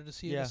wanted to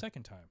see it Yeah. a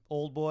second time.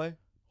 Old Boy.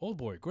 Old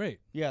Boy, great.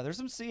 Yeah, there's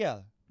some.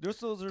 There's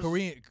those.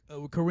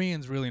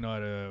 Koreans really know how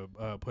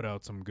to put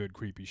out some good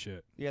creepy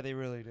shit. Yeah, they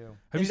really do.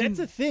 Have you And seen? that's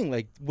the thing,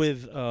 like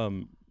with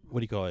what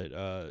do you call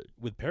it?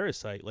 With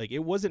Parasite, like it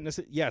wasn't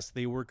necessarily. Yes,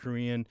 they were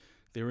Korean.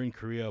 they were in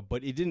Korea,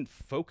 but it didn't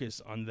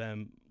focus on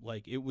them.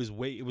 Like it was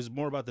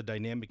more about the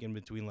dynamic in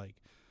between, like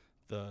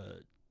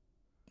the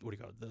what do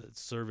you call it, the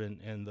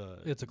servant and the.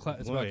 It's about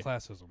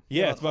classism.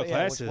 Yeah, it's about Which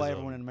classism. is why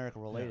everyone in America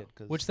related.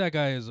 Cause Which that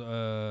guy is.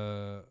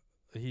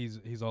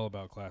 He's all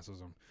about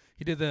classism.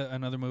 He did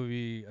another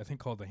movie I think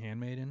called The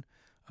Handmaiden.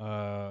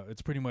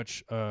 It's pretty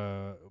much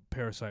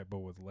Parasite but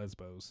with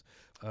lesbos.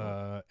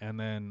 And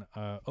then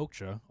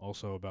Okja,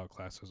 also about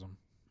classism.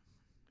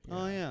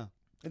 Oh yeah,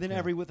 and then Yeah.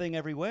 Everything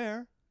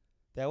Everywhere,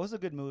 that was a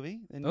good movie.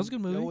 And That was a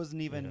good movie. It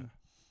wasn't even,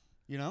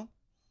 you know.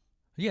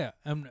 Yeah,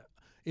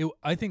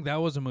 I think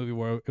that was a movie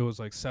where it was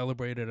like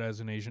celebrated as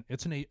an Asian.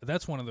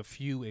 That's one of the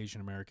few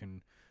Asian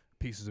American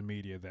pieces of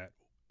media that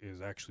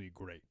is actually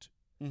great.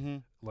 Mm-hmm.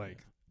 Like,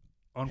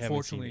 seen it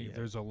unfortunately, yet.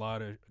 there's a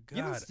lot of You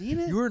haven't God. seen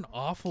it? You're an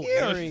awful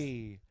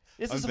Gary.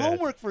 This I'm is bad.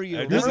 homework for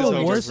you. This is Remember what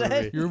homework you for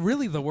said? me. You're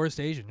really the worst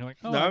Asian. You're like,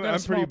 oh, No, I've got a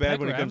I'm pretty small bad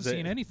when pecker. it comes I to-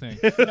 haven't seen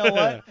anything. You know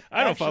what?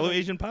 I don't follow Actually-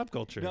 Asian pop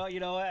culture. No, you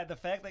know what? The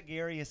fact that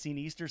Gary has seen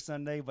Easter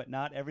Sunday but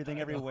not Everything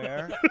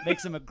Everywhere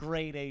makes him a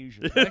great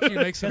Asian. Actually,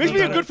 makes Makes him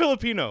me a better. good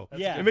Filipino.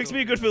 Yeah. It makes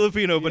me a good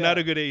Filipino, but Yeah. not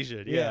a good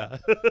Asian. Yeah.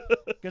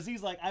 Because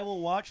he's like, I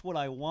will watch what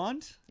I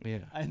want, Yeah.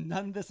 and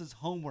none of this is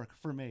homework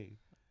for me.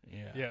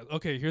 Yeah. Yeah.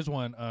 Okay. Here's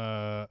one.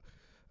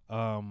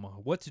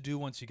 What to do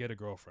once you get a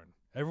girlfriend.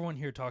 Everyone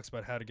here talks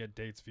about how to get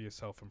dates via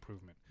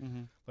self-improvement.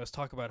 Mm-hmm. Let's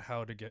talk about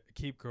how to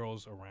keep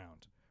girls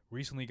around.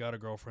 Recently got a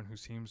girlfriend who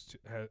seems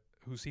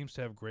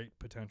to have great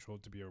potential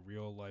to be a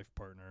real life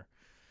partner,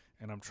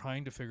 and I'm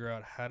trying to figure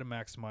out how to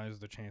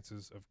maximize the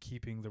chances of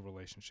keeping the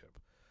relationship.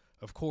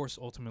 Of course,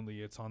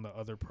 ultimately it's on the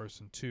other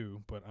person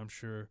too, but I'm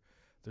sure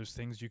there's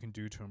things you can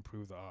do to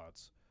improve the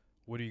odds.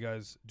 What do you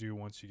guys do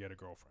once you get a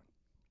girlfriend?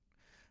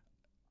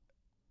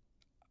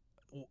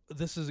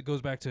 It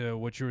goes back to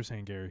what you were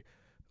saying, Gary.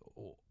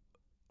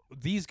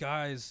 These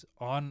guys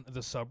on the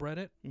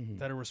subreddit Mhm.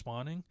 that are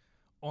responding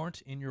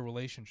aren't in your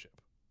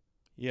relationship.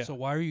 Yeah. So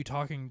why are you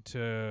talking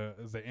to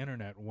the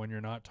internet when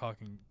you're not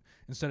talking,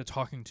 instead of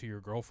talking to your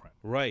girlfriend?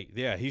 Right.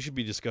 Yeah. He should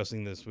be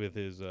discussing this with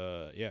his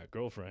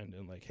girlfriend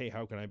and like, hey,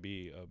 how can I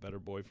be a better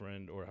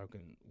boyfriend, or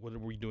what are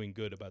we doing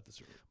good about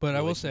this? But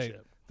I will say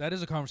relationship? that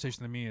is a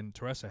conversation that me and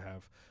Teresa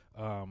have.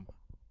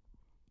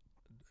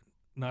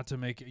 Not to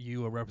make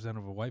you a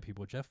representative of white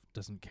people, Jeff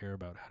doesn't care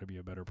about how to be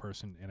a better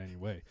person in any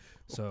way.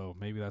 So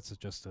maybe that's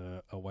just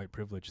a white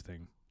privilege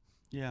thing.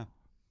 Yeah.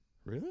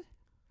 Really?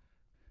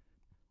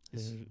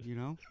 You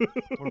know,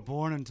 we're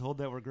born and told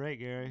that we're great,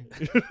 Gary.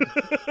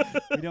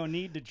 We don't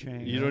need to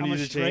change. You don't I'm need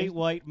a to straight change?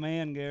 white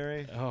man,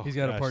 Gary. Oh, He's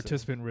got a gosh,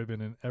 participant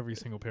ribbon in every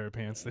single pair of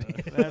pants that he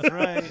That's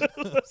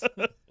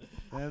right.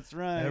 That's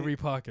right. Every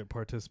pocket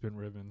participant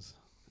ribbons.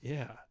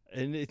 Yeah,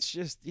 and it's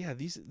just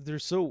they're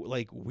so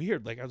like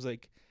weird. Like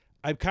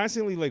I'm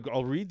constantly like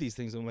I'll read these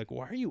things. I'm like,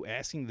 why are you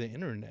asking the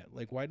internet?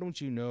 Like, why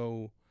don't you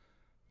know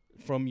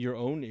from your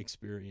own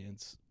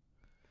experience?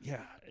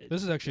 Yeah,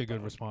 This is actually a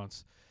good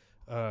response.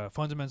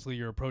 Fundamentally,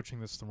 you're approaching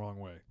this the wrong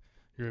way.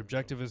 Your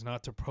objective is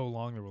not to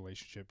prolong the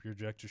relationship. Your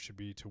objective should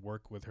be to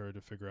work with her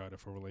to figure out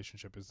if a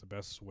relationship is the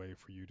best way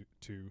for you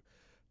to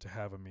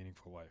have a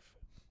meaningful life.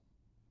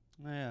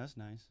 Yeah, that's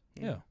nice.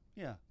 Yeah.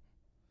 Yeah.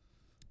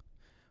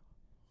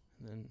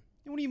 And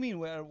What do you mean?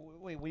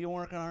 Wait, we don't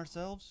work on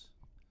ourselves?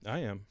 I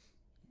am.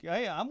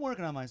 Yeah, I'm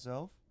working on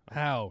myself.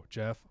 How,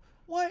 Jeff?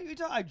 What?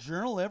 I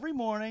journal every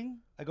morning.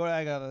 I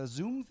got a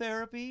Zoom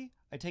therapy.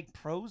 I take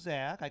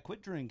Prozac. I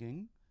quit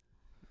drinking.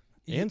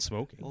 And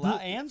smoking.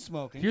 And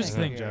smoking. Here's the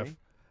Thank thing, you, Jeff. Gary.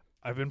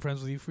 I've been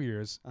friends with you for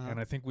years, Uh-huh. and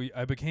I think we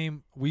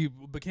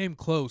became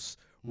close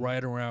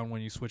right around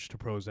when you switched to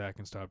Prozac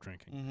and stopped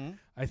drinking. Mm-hmm.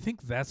 I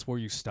think that's where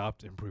you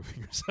stopped improving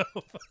yourself.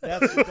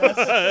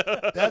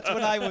 That's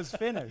when I was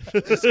finished.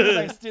 As soon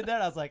as I did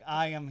that, I was like,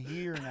 I am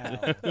here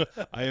now.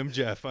 I am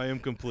Jeff. I am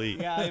complete.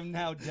 Yeah, I am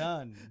now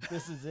done.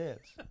 This is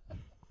it.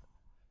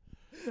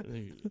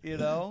 You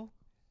know?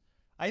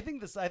 I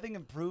think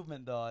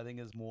improvement though,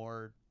 is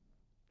more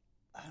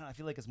I don't know, I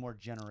feel like it's more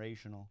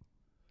generational.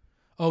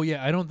 Oh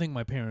yeah, I don't think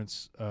my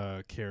parents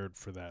cared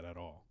for that at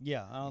all.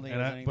 Yeah, I don't think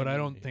And it was but anything- I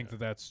don't think that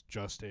that's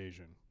just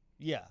Asian.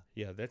 Yeah.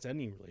 Yeah, that's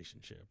any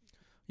relationship.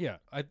 Yeah,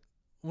 I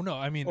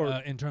mean Or-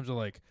 in terms of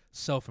like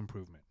self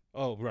improvement.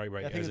 Oh, right.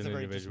 I think As it's an a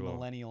very just individual.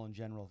 millennial and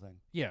general thing.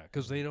 Yeah,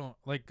 because they don't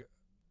like.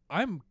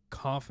 I'm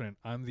confident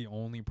I'm the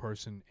only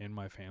person in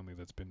my family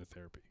that's been to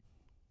therapy.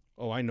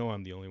 Oh, I know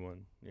I'm the only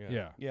one. Yeah.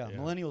 Yeah. Yeah, Yeah.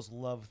 millennials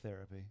love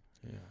therapy.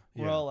 Yeah.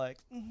 We're Yeah. all like,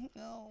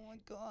 oh my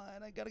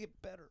god, I gotta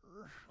get better.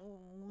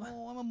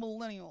 Oh, I'm a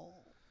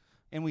millennial,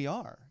 and we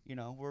are. You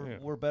know, Yeah.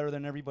 we're better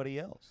than everybody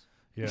else.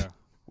 Yeah.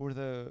 We're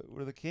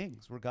the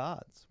kings. We're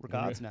gods. We're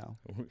We're- gods now.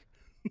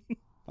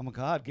 I'm a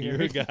god, You're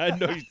Gary. a god?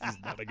 No, he's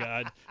not a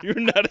god. You're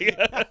not a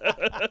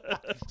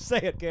god. Say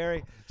it,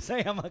 Gary.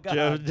 Say I'm a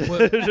god. Jeff.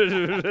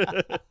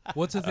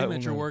 What's the I thing don't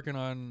that you're know. working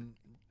on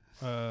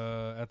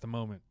at the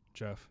moment,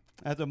 Jeff?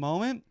 At the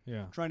moment,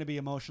 Yeah. trying to be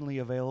emotionally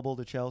available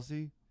to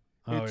Chelsea.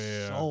 Oh It's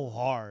yeah. so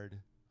hard.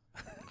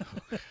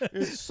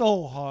 It's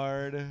so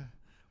hard.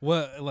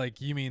 What,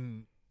 like, you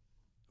mean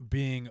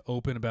being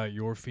open about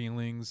your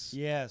feelings?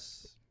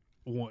 Yes.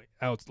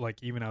 out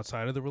like even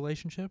outside of the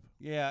relationship.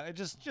 Yeah,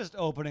 just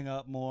opening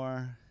up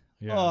more.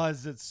 Yeah. Oh,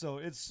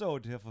 it's so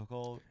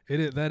difficult.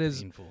 That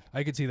is. Painful.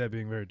 I could see that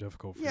being very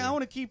difficult for Yeah, you. I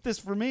want to keep this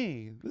for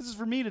me. This is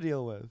for me to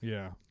deal with.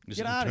 Yeah. Just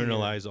Get outta here.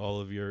 internalize all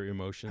of your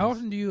emotions. How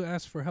often do you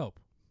ask for help?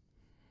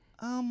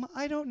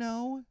 I don't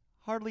know.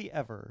 Hardly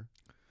ever.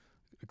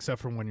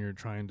 Except for when you're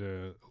trying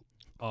to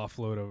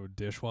offload a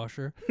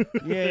dishwasher.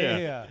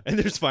 Yeah. And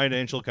there's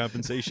financial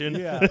compensation.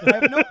 Yeah, I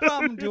have no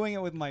problem doing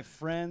it with my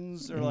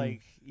friends or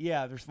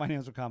there's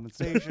financial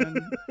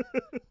compensation,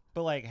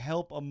 but like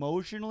help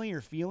emotionally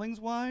or feelings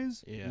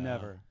wise, Yeah.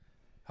 never.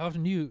 How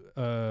often do you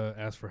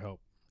ask for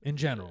help in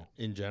general?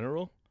 In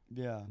general,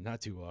 Yeah.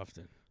 not too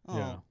often. Oh,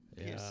 Yeah.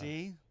 yeah.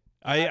 See,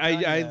 I Not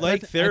done yet.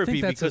 like I therapy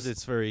think that's because a-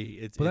 it's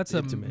very But that's a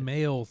intimate.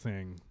 male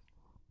thing.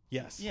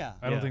 Yes. yeah.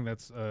 I don't Yeah.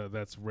 think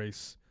that's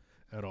race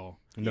at all.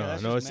 No,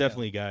 that's no, just it's male.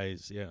 definitely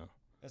guys. Yeah.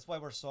 That's why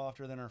we're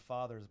softer than our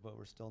fathers, but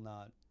we're still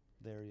not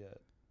there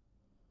yet.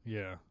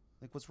 Yeah.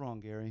 Like, what's wrong,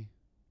 Gary?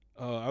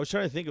 I was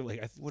trying to think of like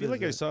I What feel is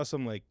like I it? saw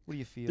some like What do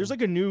you feel? there's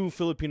like a new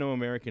Filipino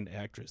American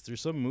actress.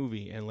 There's some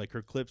movie and like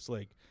her clips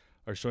like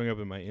are showing up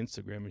in my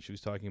Instagram and she was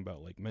talking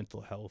about like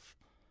mental health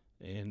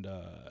and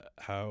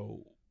how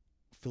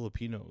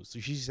Filipinos. So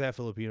she's half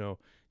Filipino.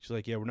 She's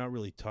like, yeah, we're not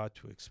really taught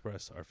to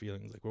express our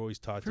feelings. Like we're always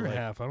taught If to you're like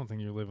half, I don't think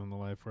you're living the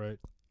life right.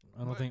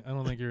 I don't think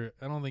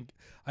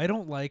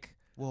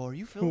Whoa, are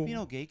you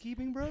Filipino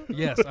gatekeeping, bro?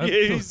 yes, yeah,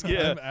 he's,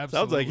 yeah. I'm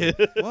Sounds like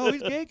absolutely- it. Whoa,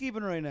 he's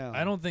gatekeeping right now.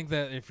 I don't think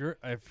that if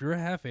you're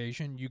half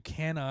Asian, you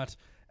cannot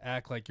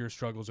act like your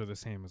struggles are the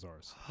same as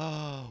ours.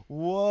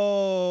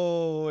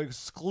 Whoa,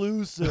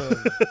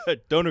 exclusive.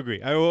 Don't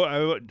agree. I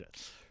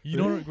You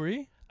don't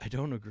agree?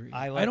 don't agree.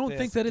 I don't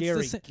think that it's the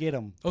Gary, sa- get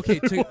him. Okay,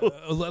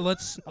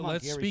 let's I'm on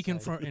Gary's speak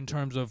side. in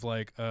terms of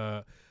like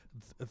the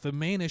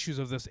main issues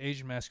of this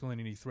Asian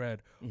masculinity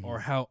thread Mhm. are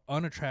how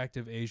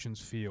unattractive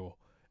Asians feel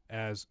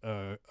as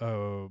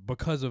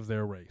because of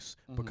their race,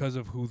 Mhm. because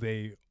of who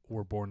they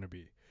were born to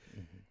be.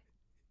 Mhm.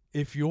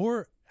 If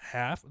you're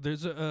half,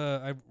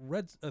 I've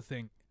read a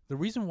thing. The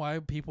reason why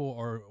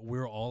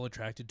we're all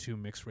attracted to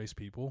mixed race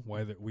people,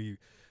 why that we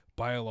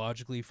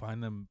biologically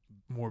find them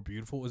more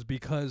beautiful, is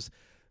because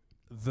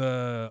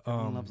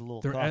Everyone loves a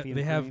little coffee and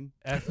they have cream.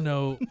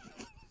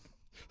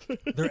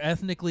 their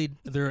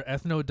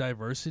ethno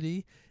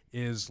diversity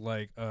is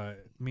like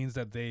means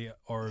that they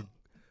are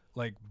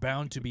like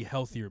bound to be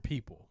healthier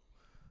people.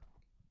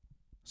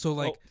 So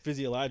like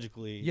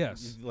physiologically,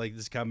 Yes. like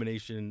this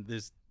combination,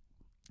 this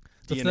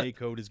The DNA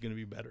code is going to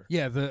be better.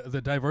 yeah,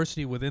 the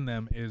diversity within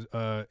them is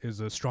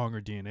a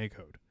stronger DNA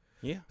code.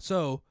 Yeah.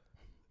 So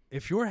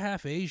if you're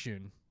half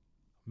Asian,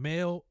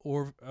 male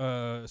or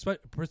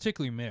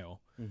particularly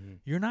male, Mm-hmm.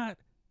 you're not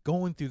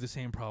going through the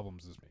same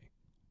problems as me.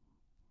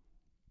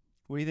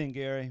 What do you think,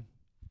 Gary?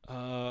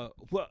 Well,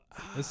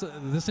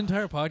 This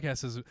entire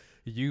podcast is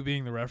you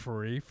being the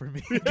referee for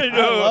me. I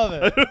I love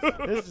it.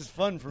 This is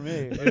fun for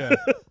me. Yeah.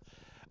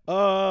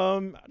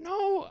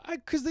 No,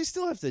 because they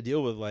still have to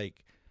deal with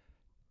like,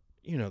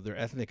 their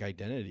ethnic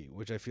identity,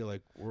 which I feel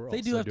like we're They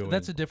also do have to, doing.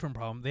 that's a different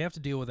problem. They have to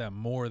deal with that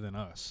more than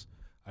us,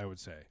 I would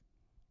say,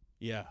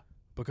 Yeah.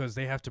 because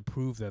they have to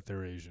prove that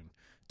they're Asian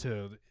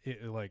to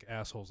like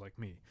assholes like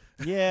me.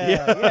 Yeah,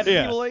 Yeah, to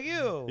yeah. people like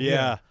you.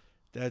 Yeah.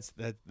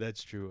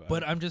 That's true.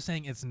 But I'm just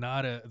saying it's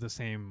not the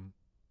same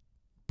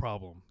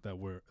problem that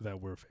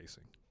we're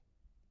facing.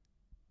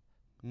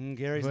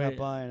 Gary's But- not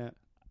buying it.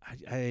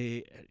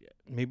 I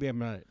maybe I'm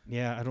not.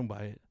 Yeah, I don't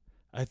buy it.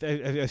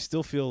 I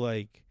still feel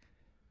like.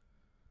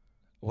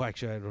 Well,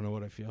 actually, I don't know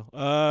what I feel.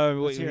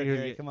 Let's hear it,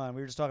 Gary. Come on,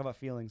 we were just talking about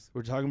feelings.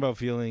 We're talking about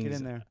feelings. Get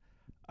in there.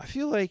 I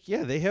feel like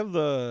they have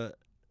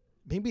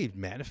maybe it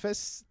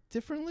manifests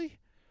differently,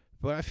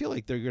 but I feel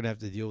like they're gonna have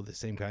to deal with the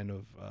same kind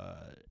of.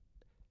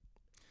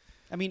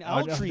 I mean,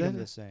 I'll I- treat him that-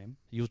 the same.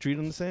 You'll treat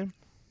them the same.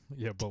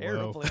 Yeah,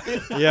 below. Terribly.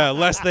 Yeah,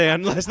 less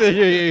than.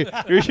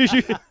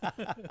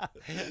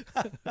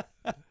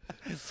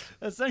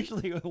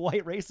 Essentially,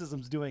 white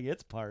racism's doing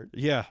its part.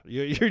 Yeah,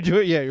 you're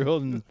doing. Yeah, you're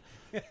holding.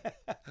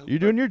 You're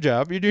doing your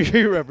job.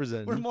 You're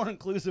representing. We're more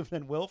inclusive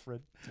than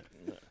Wilfred.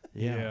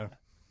 Yeah.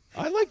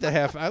 I like the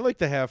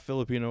half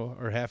Filipino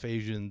or half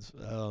Asians.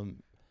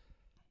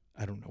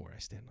 I don't know where I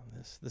stand on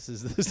this. This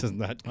is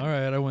not. All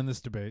right, I win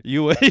this debate.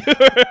 You.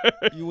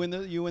 You win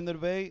the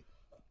debate.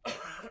 All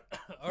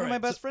One of my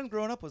right, best friends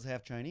growing up was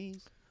half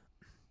Chinese.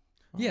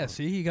 Yeah,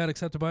 see, he got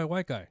accepted by a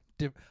white guy.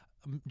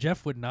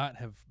 Jeff would not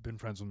have been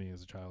friends with me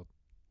as a child.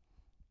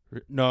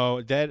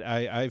 No, that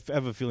I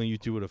have a feeling you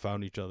two would have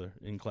found each other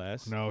in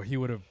class. No, he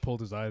would have pulled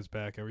his eyes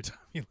back every time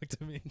he looked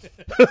at me.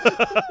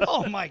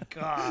 Oh my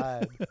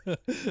god.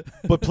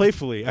 But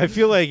playfully. I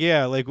feel like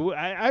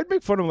I'd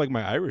make fun of like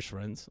my Irish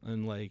friends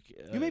and like.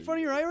 You made fun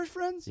of your Irish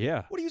friends?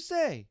 Yeah. What do you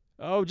say?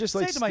 Oh, just Say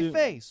like it to my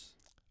face.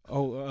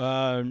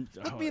 Oh,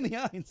 Look me in the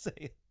eye and say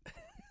it.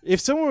 if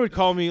someone would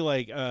call me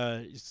like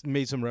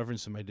made some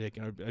reference to my dick,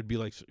 and I'd be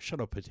like, "Shut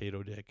up,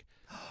 potato dick."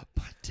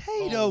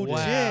 Potato Oh, wow.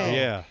 dick.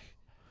 Yeah.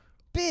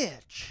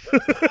 Bitch.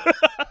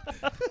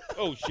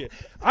 Oh shit!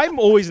 I'm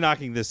always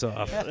knocking this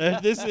off.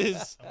 This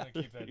is. I'm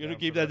gonna keep that You're gonna down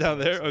keep for that the down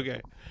rest there. of the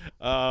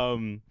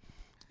Okay.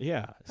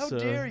 Yeah. How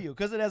dare you?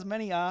 Because it has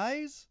many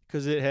eyes.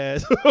 Because it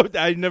has.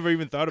 I never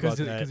even thought about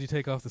that. Because you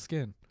take off the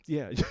skin.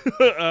 Yeah. It's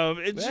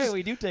Hey, just.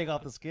 we do take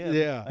off the skin.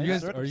 Yeah. I'm You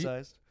guys- are you-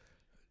 circumcised.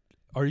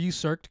 Are you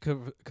circed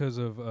because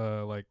of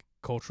like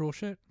cultural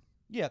shit?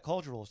 Yeah,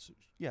 cultural.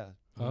 Yeah,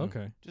 Oh, Mhm.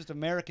 okay. just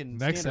American.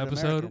 Next standard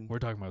episode, American. we're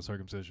talking about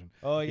circumcision.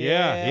 Oh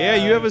Yeah. yeah.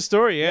 Yeah. You have a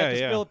story. Yeah. 'cause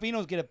Yeah.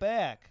 Filipinos get it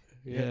back.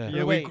 Yeah.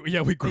 Yeah, Wait,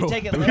 we grow.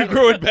 take it back. We later.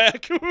 grow it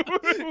back.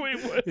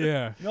 Wait, what?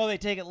 Yeah. No, they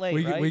take it late,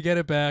 We right? we get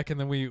it back and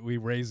then we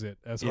raise it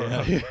as our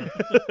own. Yeah.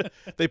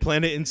 They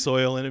plant it in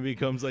soil and it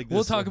becomes like this.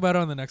 We'll talk about it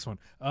on the next one.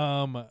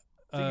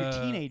 so your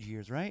teenage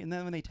years, right? And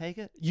then when they take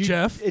it,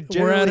 Jeff, It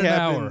we're at generally an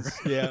hour. happens.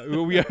 Yeah.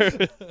 We are.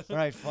 all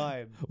right,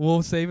 fine.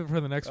 We'll save it for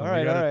the next one. All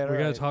right, we gotta, all right, we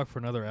all gotta right. talk for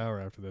another hour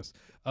after this.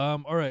 All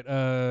right.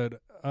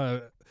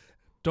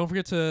 Don't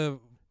forget to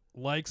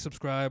like,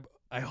 subscribe.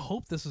 I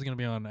hope this is gonna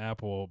be on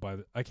Apple.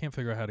 I can't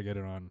figure out how to get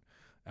it on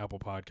Apple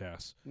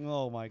Podcasts.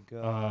 Oh my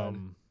god.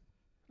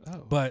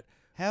 Oh. But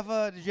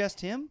Did you ask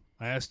Tim?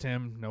 I asked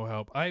him, no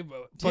help. I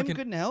Tim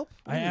couldn't help.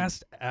 I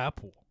asked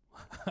Apple.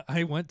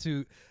 I went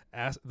to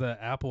ask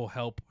the Apple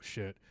help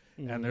shit,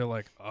 and they're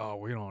like, "Oh,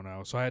 we don't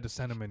know." So I had to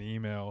send them an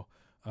email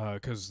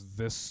because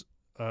this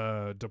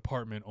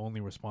department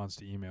only responds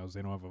to emails.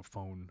 They don't have a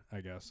phone,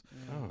 I guess.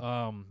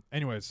 Oh.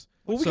 Anyways,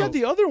 Well, we so got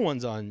the other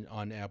ones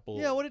on Apple.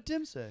 Yeah. What did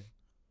Tim say?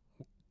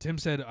 Tim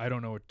said, "I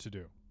don't know what to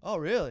do." Oh,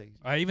 really?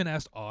 I even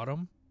asked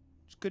Autumn,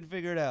 Just couldn't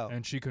figure it out.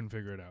 and she couldn't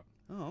figure it out.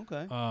 Oh,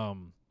 okay.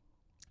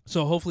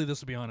 So hopefully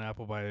this will be on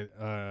Apple by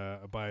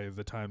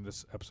the time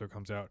this episode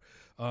comes out.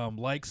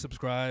 Like,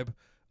 subscribe,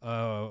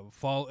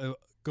 follow.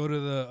 Go to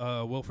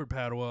the Wilfred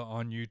Padua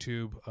on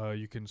YouTube.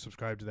 You can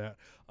subscribe to that.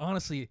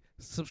 Honestly,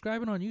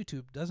 subscribing on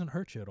YouTube doesn't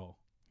hurt you at all.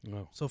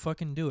 No. So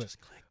fucking do it. Just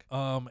click.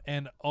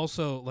 And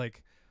also,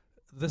 like,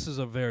 this is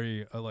a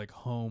very like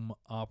home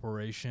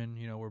operation.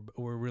 You know,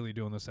 we're really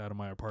doing this out of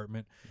my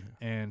apartment,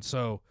 and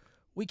so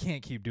we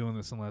can't keep doing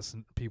this unless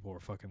people are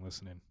fucking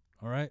listening.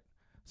 All right.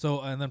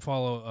 So and then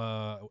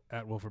follow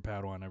at Wilfred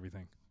Padua on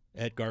everything.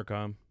 At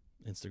Garcom,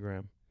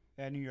 Instagram.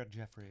 And New York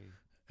Jeffrey.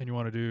 And you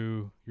want to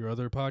do your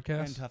other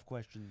podcast? And Tough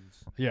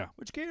Questions. Yeah.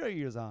 Which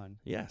carrier is on?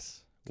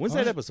 Yes. When's Oh,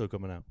 that yeah. episode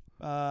coming out?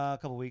 A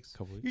couple weeks.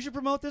 Couple weeks. You should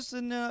promote this.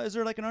 And is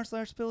there like an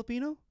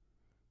r/Filipino?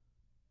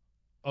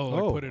 Oh,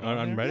 like put it on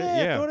on there? Reddit?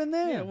 Yeah, Yeah. throw it in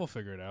there. Yeah, we'll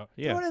figure it out.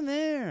 Throw it in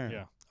there.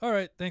 Yeah. All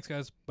right. Thanks,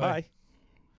 guys. Bye.